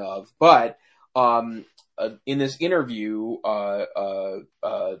development of. But in this interview,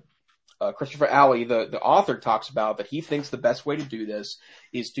 Christopher Alley, the author, talks about that he thinks the best way to do this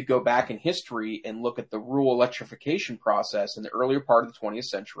is to go back in history and look at the rural electrification process in the earlier part of the 20th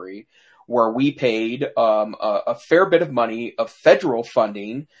century, where we paid a fair bit of money of federal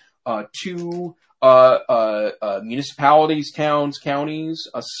funding to municipalities, towns, counties,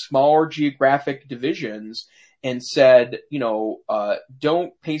 smaller geographic divisions, and said,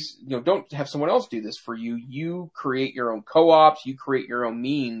 don't have someone else do this for you. You create your own co-ops. You create your own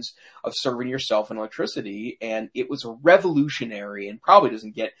means of serving yourself in electricity. And it was revolutionary and probably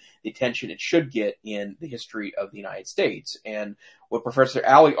doesn't get the attention it should get in the history of the United States. And what Professor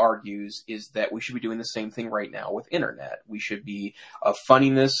Alley argues is that we should be doing the same thing right now with internet. We should be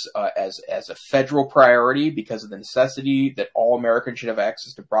funding this as a federal priority because of the necessity that all Americans should have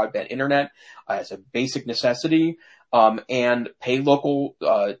access to broadband internet as a basic necessity, and pay local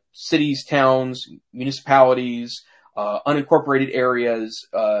cities, towns, municipalities, unincorporated areas,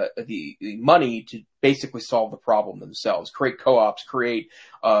 the money to basically solve the problem themselves, create co-ops, create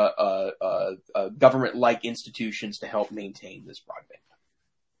government-like institutions to help maintain this broadband.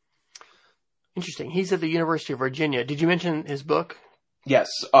 Interesting. He's at the University of Virginia. Did you mention his book? Yes,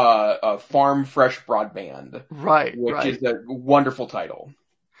 Farm Fresh Broadband. Right, which is a wonderful title.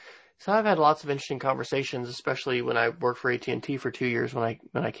 So I've had lots of interesting conversations, especially when I worked for AT&T for 2 years when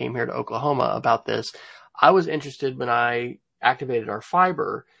I came here to Oklahoma about this. I was interested when I activated our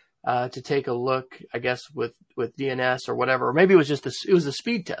fiber to take a look, I guess, with DNS or whatever. Or maybe it was just it was a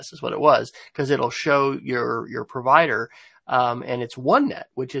speed test is what it was, because it'll show your provider, and it's OneNet,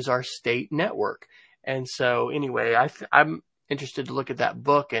 which is our state network. And so anyway, I'm interested to look at that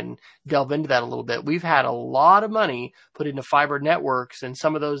book and delve into that a little bit. We've had a lot of money put into fiber networks, and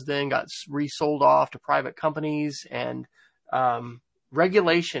some of those then got resold off to private companies, and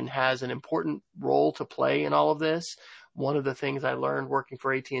regulation has an important role to play in all of this. One of the things I learned working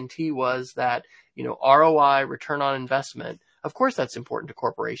for AT&T was that, ROI, return on investment, of course that's important to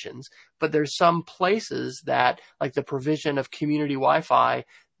corporations, but there's some places that, like the provision of community Wi-Fi,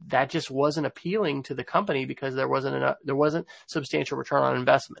 that just wasn't appealing to the company because there wasn't substantial return on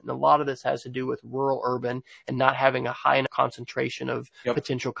investment. And a lot of this has to do with rural urban and not having a high enough concentration of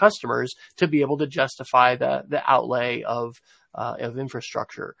potential customers to be able to justify the outlay of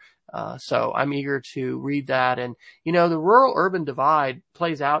infrastructure. So I'm eager to read that. And, the rural urban divide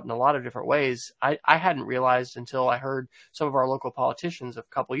plays out in a lot of different ways. I hadn't realized until I heard some of our local politicians a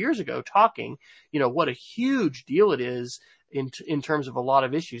couple of years ago talking, what a huge deal it is in terms of a lot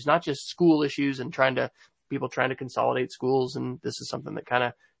of issues, not just school issues and people trying to consolidate schools. And this is something that kind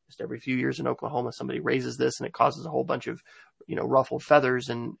of just every few years in Oklahoma, somebody raises this and it causes a whole bunch of, ruffled feathers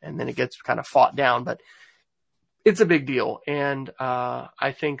and then it gets kind of fought down, but it's a big deal. And,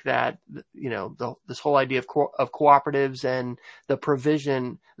 I think that, this whole idea of cooperatives and the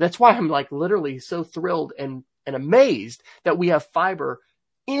provision, that's why I'm like literally so thrilled and amazed that we have fiber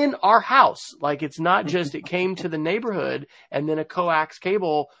in our house. Like, it's not just it came to the neighborhood and then a coax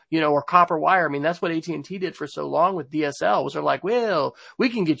cable, or copper wire. I mean, that's what AT&T did for so long with DSL, was they're like, well, we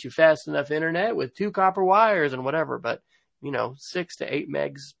can get you fast enough internet with 2 copper wires and whatever. But, 6 to 8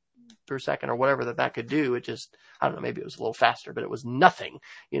 megs per second or whatever that could do. It just, I don't know, maybe it was a little faster, but it was nothing,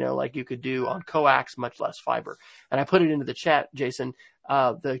 like you could do on coax, much less fiber. And I put it into the chat, Jason.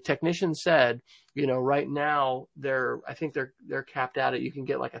 The technician said, right now I think they're capped out at, you can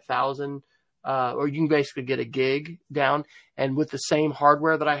get like 1,000, or you can basically get a gig down. And with the same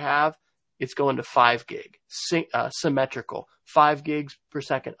hardware that I have, it's going to 5 gig, symmetrical, 5 gigs per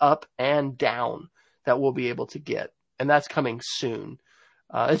second up and down that we'll be able to get. And that's coming soon.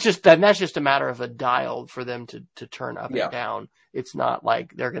 It's just that's just a matter of a dial for them to turn up and down. It's not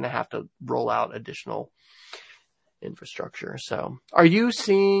like they're going to have to roll out additional infrastructure. So, are you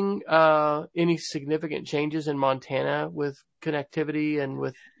seeing any significant changes in Montana with connectivity and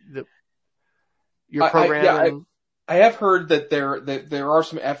with your program? I have heard that there are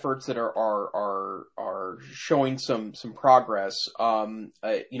some efforts that are showing some progress.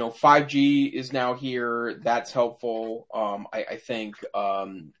 5G is now here. That's helpful. I think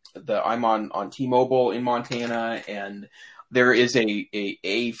I'm on T-Mobile in Montana, and there is a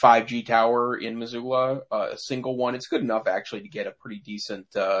 5G tower in Missoula, a single one. It's good enough actually to get a pretty decent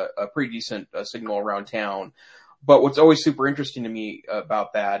signal around town. But what's always super interesting to me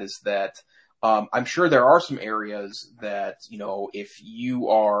about that is that I'm sure there are some areas that, if you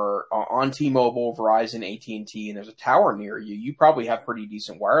are on T-Mobile, Verizon, AT&T, and there's a tower near you, you probably have pretty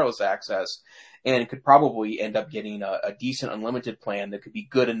decent wireless access and could probably end up getting a decent unlimited plan that could be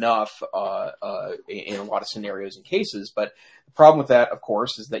good enough in a lot of scenarios and cases. But the problem with that, of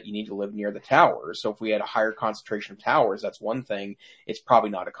course, is that you need to live near the towers. So if we had a higher concentration of towers, that's one thing. It's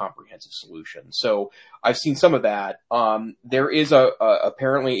probably not a comprehensive solution. So I've seen some of that. There is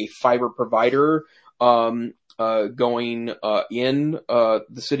apparently a fiber provider going in the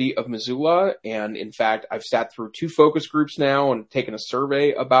city of Missoula. And in fact, I've sat through 2 focus groups now and taken a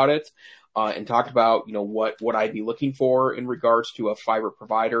survey about it. And talked about, what I'd be looking for in regards to a fiber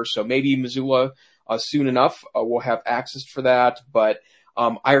provider. So maybe Missoula soon enough will have access for that. But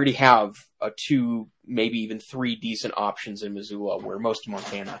I already have 2, maybe even 3 decent options in Missoula, where most of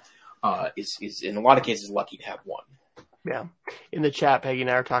Montana is in a lot of cases lucky to have one. Yeah. In the chat, Peggy and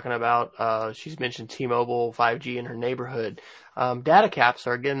I are talking about, she's mentioned T-Mobile 5G in her neighborhood. Data caps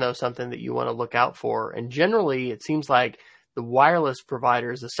are, again, though, something that you want to look out for. And generally, it seems like the wireless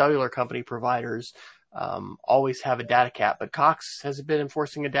providers, the cellular company providers, always have a data cap. But Cox has been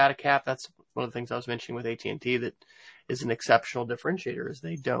enforcing a data cap. That's one of the things I was mentioning with AT&T that is an exceptional differentiator, is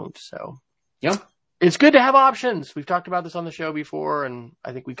they don't. So, yeah. It's good to have options. We've talked about this on the show before, and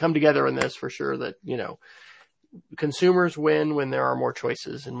I think we come together in this for sure that, consumers win when there are more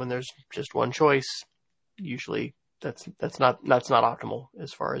choices, and when there's just one choice, usually that's not optimal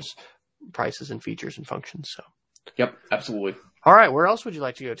as far as prices and features and functions. So. Yep, absolutely. All right, where else would you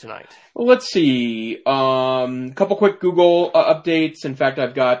like to go tonight? Well, let's see. A couple quick Google updates. In fact,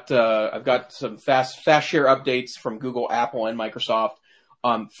 I've got some fast share updates from Google, Apple, and Microsoft.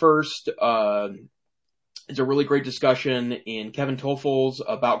 First, it's a really great discussion in Kevin Toffel's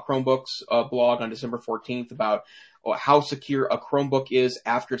About Chromebooks blog on December 14th about how secure a Chromebook is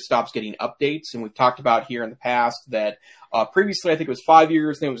after it stops getting updates. And we've talked about here in the past that previously I think it was 5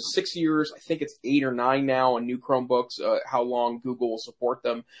 years, then it was 6 years. I think it's 8 or 9 now on new Chromebooks, how long Google will support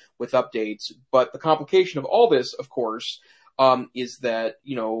them with updates. But the complication of all this, of course, is that,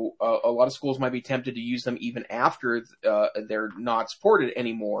 a lot of schools might be tempted to use them even after they're not supported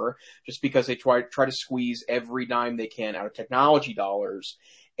anymore, just because they try to squeeze every dime they can out of technology dollars.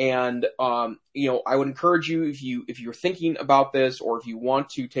 And, I would encourage you, if you're thinking about this, or if you want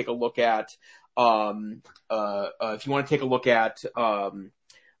to take a look at,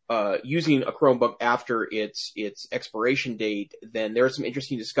 using a Chromebook after its expiration date, then there's some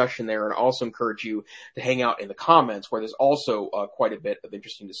interesting discussion there. And I also encourage you to hang out in the comments, where there's also quite a bit of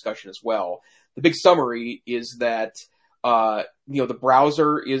interesting discussion as well. The big summary is that, the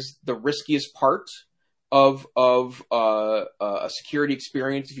browser is the riskiest part of a security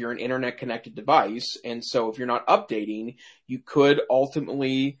experience if you're an internet connected device. And so if you're not updating, you could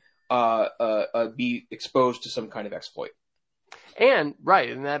ultimately be exposed to some kind of exploit. And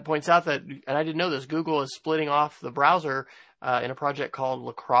that points out that, and I didn't know this, Google is splitting off the browser in a project called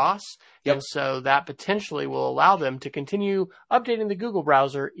Lacrosse. Yep. And so that potentially will allow them to continue updating the Google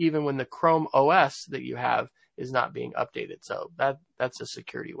browser even when the Chrome OS that you have is not being updated. So that's a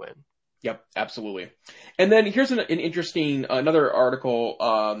security win. Yep, absolutely. And then here's an interesting, another article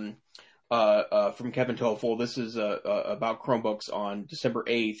from Kevin Toffel. This is about Chromebooks on December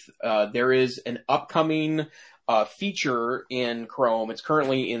 8th. There is an upcoming feature in Chrome. It's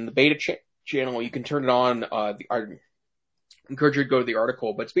currently in the beta channel. You can turn it on. I encourage you to go to the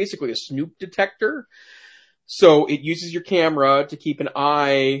article, but it's basically a snoop detector. So it uses your camera to keep an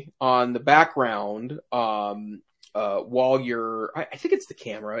eye on the background while you're, I think it's the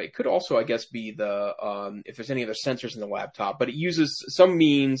camera. It could also, I guess, be the, if there's any other sensors in the laptop, but it uses some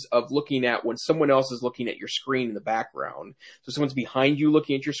means of looking at when someone else is looking at your screen in the background. So if someone's behind you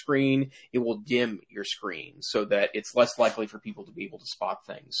looking at your screen, it will dim your screen so that it's less likely for people to be able to spot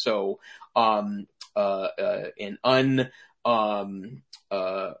things. So,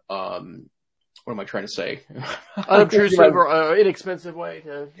 what am I trying to say? Unobtrusive or inexpensive way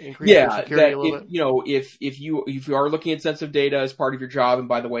to increase your security a little bit. If you are looking at sensitive data as part of your job, and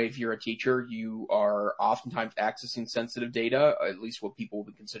by the way, if you're a teacher, you are oftentimes accessing sensitive data, at least what people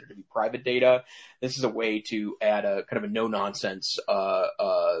would consider to be private data. This is a way to add a kind of a no-nonsense,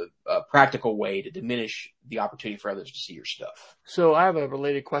 practical way to diminish the opportunity for others to see your stuff. So I have a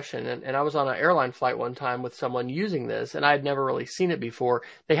related question, and I was on an airline flight one time with someone using this, and I had never really seen it before.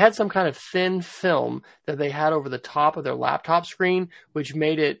 They had some kind of thin film that they had over the top of their laptop screen, which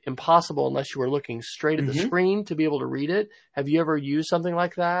made it impossible unless you were looking straight at the screen to be able to read it. Have you ever used something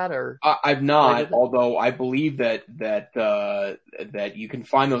like that? Or I've not, although I believe that you can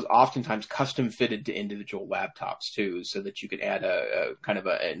find those oftentimes custom fitted to individual laptops too, so that you could add a kind of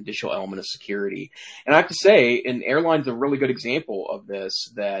an additional element of security. And I have to say, an airline's a really good example of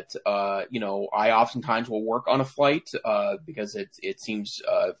this. That I oftentimes will work on a flight because it seems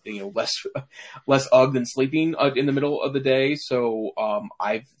less ugh than sleeping in the middle of the day. So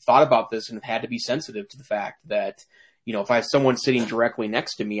I've thought about this and had to be sensitive to the fact that, if I have someone sitting directly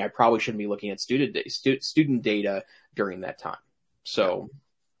next to me, I probably shouldn't be looking at student data during that time. So,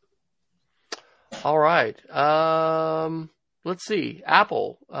 all right. Let's see.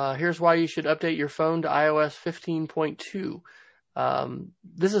 Apple. Here's why you should update your phone to iOS 15.2.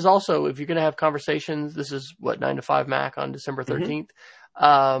 This is also, if you're going to have conversations, this is 9 to 5 Mac on December 13th.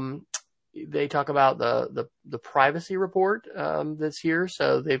 They talk about the privacy report that's here.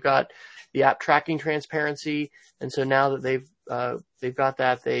 So they've got the app tracking transparency, and so now that they've got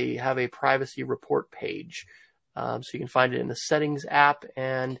that, they have a privacy report page. So you can find it in the settings app,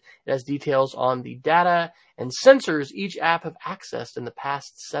 and it has details on the data and sensors each app have accessed in the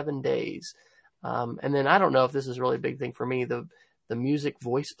past 7 days. And then I don't know if this is really a big thing for me. The music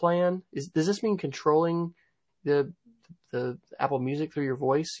voice plan does this mean controlling the Apple Music through your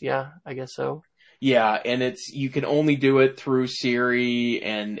voice? Yeah, I guess so. Yeah, and you can only do it through Siri,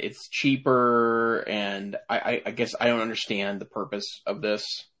 and it's cheaper, and I guess I don't understand the purpose of this.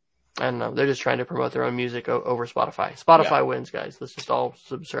 I don't know. They're just trying to promote their own music over Spotify. Spotify wins, guys. Let's just all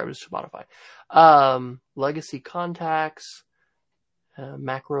subscribe to Spotify. Legacy contacts,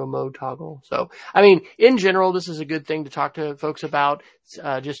 macro mode toggle. So, I mean, in general, this is a good thing to talk to folks about.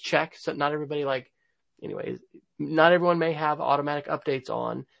 Just check. So not everybody not everyone may have automatic updates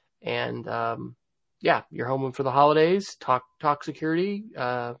on. And, you're home for the holidays, talk security,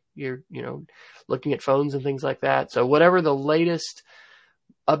 you're, looking at phones and things like that. So whatever the latest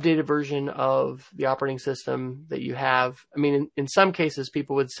updated version of the operating system that you have, I mean, in some cases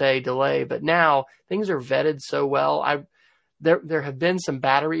people would say delay, but now things are vetted so well. There have been some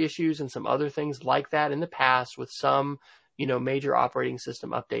battery issues and some other things like that in the past with some, major operating system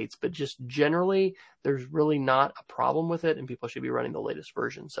updates, but just generally there's really not a problem with it and people should be running the latest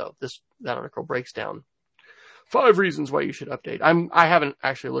version. So that article breaks down 5 reasons why you should update. I haven't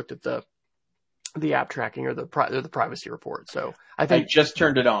actually looked at the app tracking or the privacy report. So I just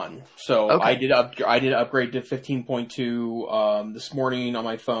turned it on. So okay. I did upgrade to 15.2 this morning on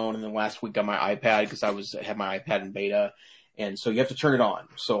my phone, and then last week on my iPad because I had my iPad in beta. And so you have to turn it on.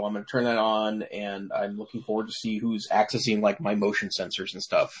 So I'm going to turn that on, and I'm looking forward to see who's accessing like my motion sensors and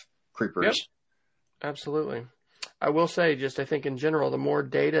stuff. Creepers. Yep. Absolutely. I will say, I think in general, the more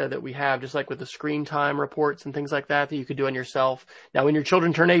data that we have, just like with the screen time reports and things like that you could do on yourself. Now, when your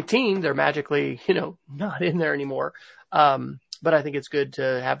children turn 18, they're magically, not in there anymore. But I think it's good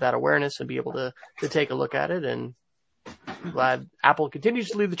to have that awareness and be able to take a look at it. And I'm glad Apple continues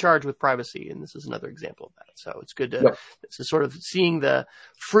to lead the charge with privacy. And this is another example of that. So it's good to sort of seeing the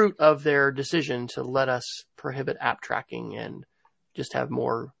fruit of their decision to let us prohibit app tracking and just have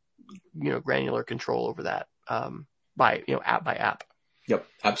more, granular control over that. App by app. Yep,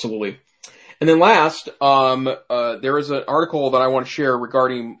 absolutely. And then last, there is an article that I want to share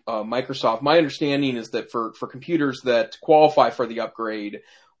regarding Microsoft. My understanding is that for computers that qualify for the upgrade,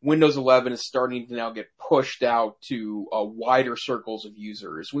 Windows 11 is starting to now get pushed out to wider circles of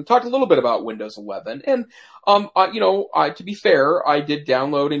users. We've talked a little bit about Windows 11, and to be fair, I did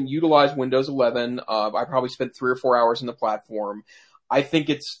download and utilize Windows 11. I probably spent 3 or 4 hours in the platform. I think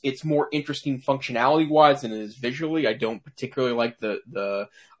it's more interesting functionality wise than it is visually. I don't particularly like the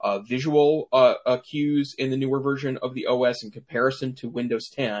visual cues in the newer version of the OS in comparison to Windows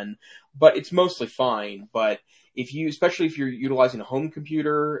 10, but it's mostly fine. But especially if you're utilizing a home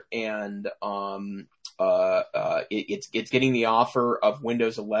computer and it's getting the offer of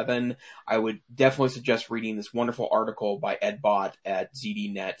Windows 11, I would definitely suggest reading this wonderful article by Ed Bott at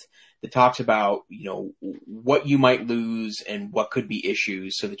ZDNet that talks about, what you might lose and what could be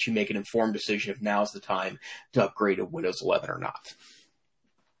issues so that you make an informed decision if now's the time to upgrade to Windows 11 or not.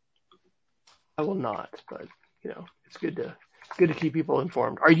 I will not, but, it's good to keep people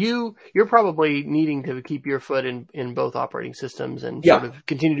informed. You're probably needing to keep your foot in both operating systems and sort of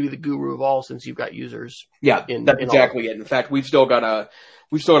continue to be the guru of all since you've got users. Yeah, that's exactly it. In fact, we've still got a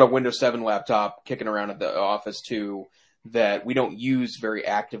Windows 7 laptop kicking around at the office too that we don't use very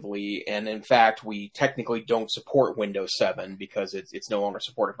actively. And in fact, we technically don't support Windows 7 because it's no longer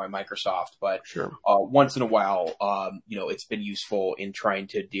supported by Microsoft. But sure. Once in a while, it's been useful in trying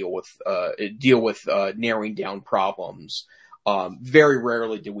to deal with narrowing down problems. Very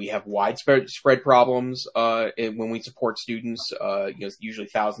rarely do we have widespread problems when we support students, usually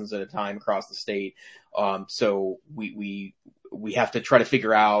thousands at a time across the state. So we have to try to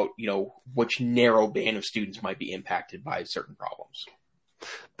figure out, which narrow band of students might be impacted by certain problems.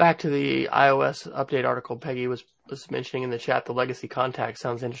 Back to the iOS update article Peggy was mentioning in the chat, the legacy contact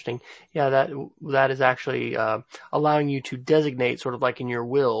sounds interesting. Yeah, that is actually allowing you to designate, sort of like in your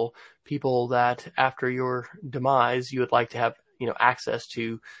will, people that after your demise you would like to have access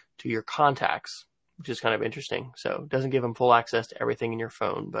to your contacts, which is kind of interesting. So it doesn't give them full access to everything in your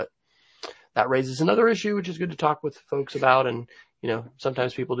phone, but that raises another issue, which is good to talk with folks about. And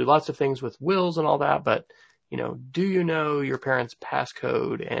sometimes people do lots of things with wills and all that, but do you know your parents'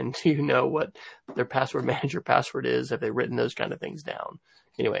 passcode, and do you know what their password manager password is? Have they written those kind of things down?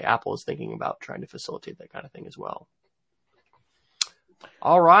 Anyway, Apple is thinking about trying to facilitate that kind of thing as well.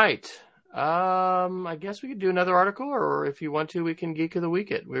 All right. I guess we could do another article, or if you want to, we can Geek of the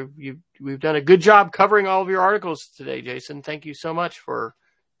Week it. We've done a good job covering all of your articles today, Jason. Thank you so much for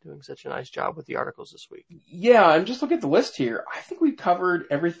doing such a nice job with the articles this week. Yeah, I'm just looking at the list here. I think we've covered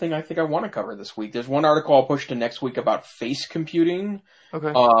everything I think I want to cover this week. There's one article I'll push to next week about face computing.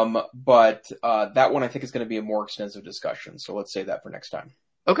 Okay. But that one I think is going to be a more extensive discussion. So let's save that for next time.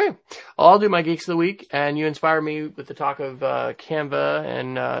 Okay. Well, I'll do my Geeks of the Week, and you inspire me with the talk of Canva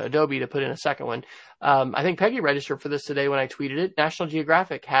and Adobe to put in a second one. I think Peggy registered for this today when I tweeted it. National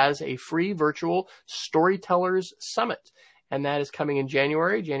Geographic has a free virtual Storytellers Summit. and that is coming in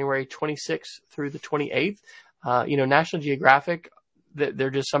January 26th through the 28th. National Geographic, they're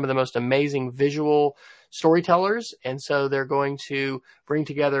just some of the most amazing visual storytellers. And so they're going to bring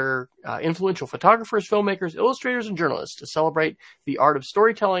together influential photographers, filmmakers, illustrators, and journalists to celebrate the art of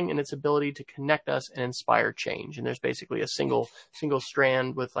storytelling and its ability to connect us and inspire change. And there's basically a single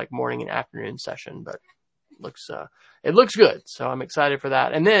strand with like morning and afternoon session, but it looks good. So I'm excited for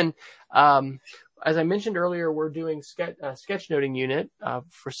that. And then, as I mentioned earlier, we're doing sketchnoting unit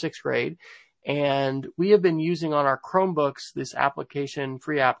for 6th grade. And we have been using on our Chromebooks this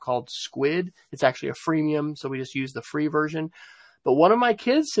free app called Squid. It's actually a freemium, so we just use the free version. But one of my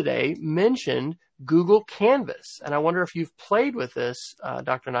kids today mentioned Google Canvas. And I wonder if you've played with this,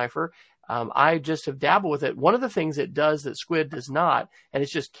 Dr. Neifer. I just have dabbled with it. One of the things it does that Squid does not, and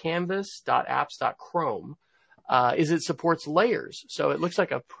it's just canvas.apps.chrome, is it supports layers. So it looks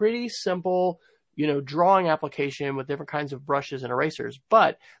like a pretty simple drawing application with different kinds of brushes and erasers.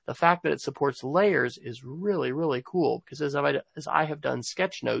 But the fact that it supports layers is really, really cool, because as I have done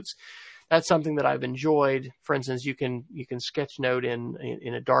sketch notes, that's something that I've enjoyed. For instance, you can sketch note in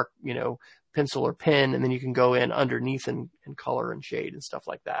a dark, pencil or pen, and then you can go in underneath and color and shade and stuff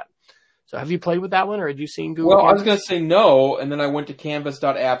like that. So have you played with that one, or had you seen Google Canvas? I was going to say no, and then I went to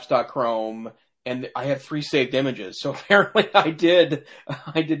canvas.apps.chrome, and I had 3 saved images. So apparently I did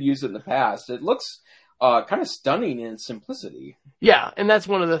use it in the past. It looks kind of stunning in its simplicity. Yeah, and that's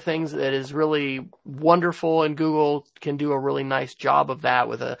one of the things that is really wonderful, and Google can do a really nice job of that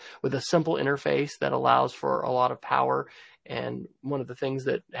with a simple interface that allows for a lot of power. And one of the things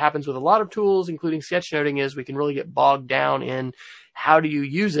that happens with a lot of tools, including sketchnoting, is we can really get bogged down in how do you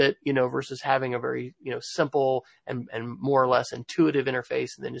use it, versus having a very, simple and more or less intuitive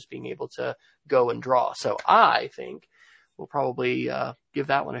interface, and then just being able to go and draw. So I think we'll probably give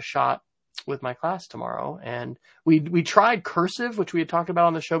that one a shot with my class tomorrow. And we tried Cursive, which we had talked about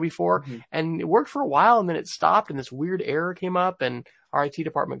on the show before, and it worked for a while, and then it stopped, and this weird error came up, and our IT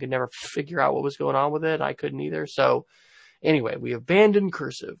department could never figure out what was going on with it. I couldn't either. So anyway, we abandoned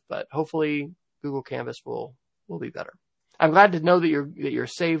Cursive, but hopefully Google Canvas will be better. I'm glad to know that your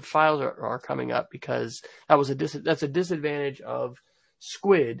saved files are coming up, because that's a disadvantage of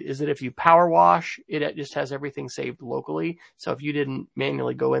Squid, is that if you power wash, it just has everything saved locally. So if you didn't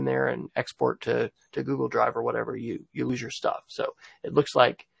manually go in there and export to Google Drive or whatever, you lose your stuff. So it looks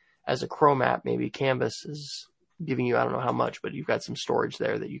like as a Chrome app, maybe Canvas is giving you, I don't know how much, but you've got some storage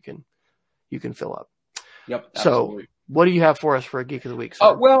there that you can fill up. Yep. Absolutely. So what do you have for us for a Geek of the Week, sir?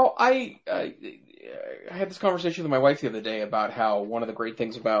 I had this conversation with my wife the other day about how one of the great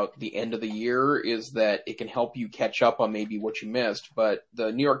things about the end of the year is that it can help you catch up on maybe what you missed. But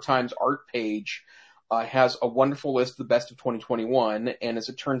the New York Times art page has a wonderful list of the best of 2021. And as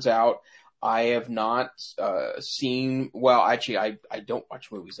it turns out, I have not seen, actually, I don't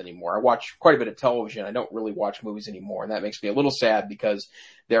watch movies anymore. I watch quite a bit of television. I don't really watch movies anymore. And that makes me a little sad, because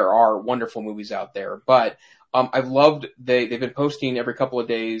there are wonderful movies out there. But I've loved, they've been posting every couple of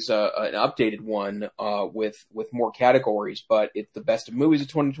days an updated one with more categories, but it's the best of movies of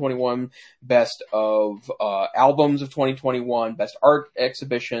 2021, best of albums of 2021, best art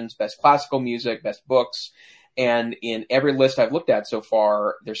exhibitions, best classical music, best books. And in every list I've looked at so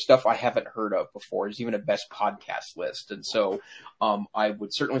far, there's stuff I haven't heard of before. There's even a best podcast list. And so I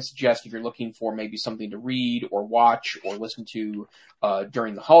would certainly suggest, if you're looking for maybe something to read or watch or listen to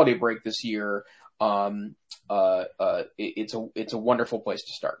during the holiday break this year, it's a wonderful place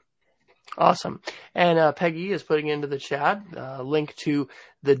to start. Awesome. And Peggy is putting into the chat a link to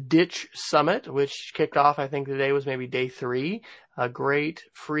the Ditch Summit, which kicked off, I think today was maybe day 3, a great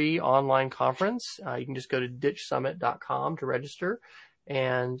free online conference. You can just go to ditchsummit.com to register.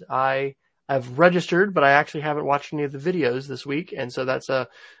 And I've registered, but I actually haven't watched any of the videos this week. And so that's a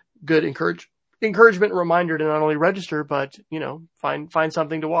good encouragement and reminder to not only register, but, find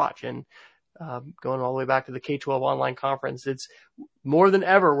something to watch. And going all the way back to the K-12 online conference, it's more than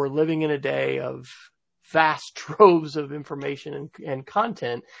ever, we're living in a day of vast troves of information and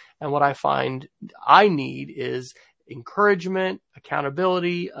content. And what I find I need is encouragement,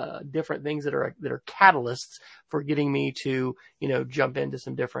 accountability, different things that are catalysts for getting me to, jump into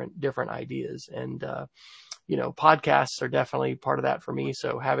some different ideas. And, podcasts are definitely part of that for me.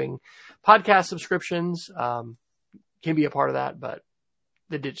 So having podcast subscriptions can be a part of that, but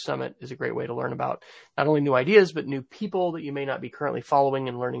the Ditch Summit is a great way to learn about not only new ideas, but new people that you may not be currently following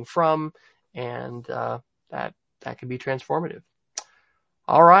and learning from. And that can be transformative.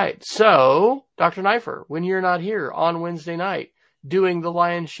 All right. So, Dr. Neifer, when you're not here on Wednesday night doing the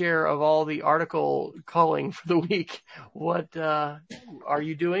lion's share of all the article culling for the week, what are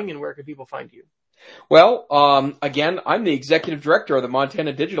you doing, and where can people find you? Well, again, I'm the executive director of the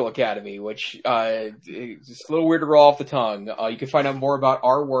Montana Digital Academy, which is just a little weird to roll off the tongue. You can find out more about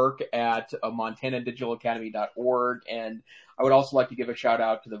our work at montanadigitalacademy.org, and I would also like to give a shout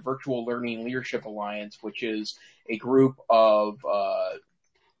out to the Virtual Learning Leadership Alliance, which is a group of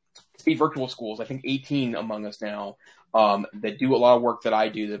speed virtual schools, I think 18 among us now, that do a lot of work that I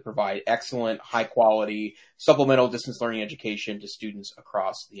do that provide excellent, high-quality, supplemental distance learning education to students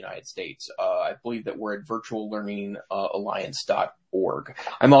across the United States. I believe that we're at virtuallearningalliance.org.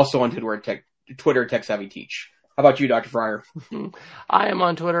 I'm also on Twitter, TechSavvyTeach. How about you, Dr. Fryer? I am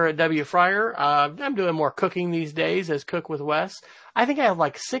on Twitter at WFryer. I'm doing more cooking these days as Cook with Wes. I think I have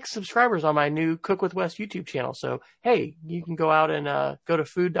like 6 subscribers on my new Cook with Wes YouTube channel. So, hey, you can go out and go to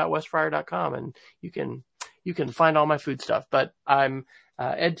food.wesfryer.com and you can find all my food stuff. But I'm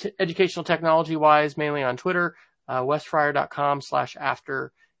educational technology wise, mainly on Twitter.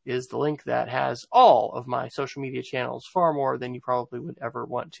 wesfryer.com/after is the link that has all of my social media channels, far more than you probably would ever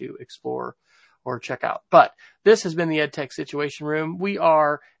want to explore or check out. But this has been the EdTech Situation Room. We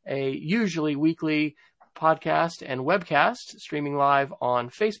are a usually weekly podcast and webcast streaming live on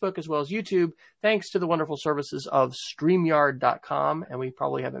Facebook as well as YouTube, thanks to the wonderful services of StreamYard.com. And we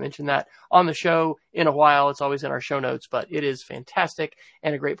probably haven't mentioned that on the show in a while. It's always in our show notes, but it is fantastic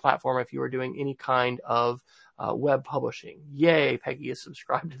and a great platform if you are doing any kind of web publishing. Yay, Peggy is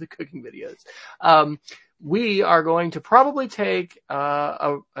subscribed to the cooking videos. We are going to probably take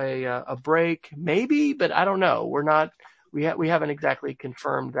a break, maybe, but I don't know. We haven't exactly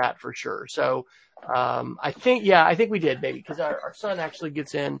confirmed that for sure. So I think we did, maybe, because our son actually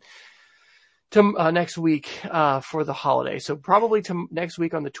gets in to next week for the holiday. So probably to next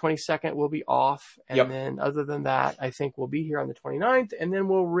week on the 22nd we'll be off, and then other than that, I think we'll be here on the 29th, and then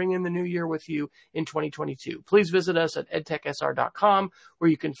we'll ring in the new year with you in 2022. Please visit us at edtechsr.com, where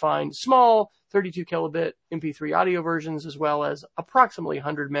you can find small 32 kilobit MP3 audio versions, as well as approximately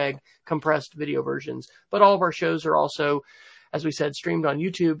 100 meg compressed video versions. But all of our shows are also, as we said, streamed on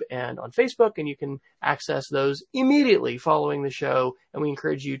YouTube and on Facebook, and you can access those immediately following the show. And we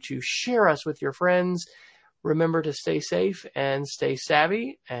encourage you to share us with your friends. Remember to stay safe and stay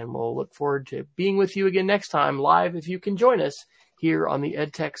savvy, and we'll look forward to being with you again next time live if you can join us here on the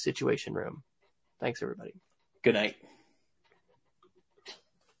EdTech Situation Room. Thanks, everybody. Good night.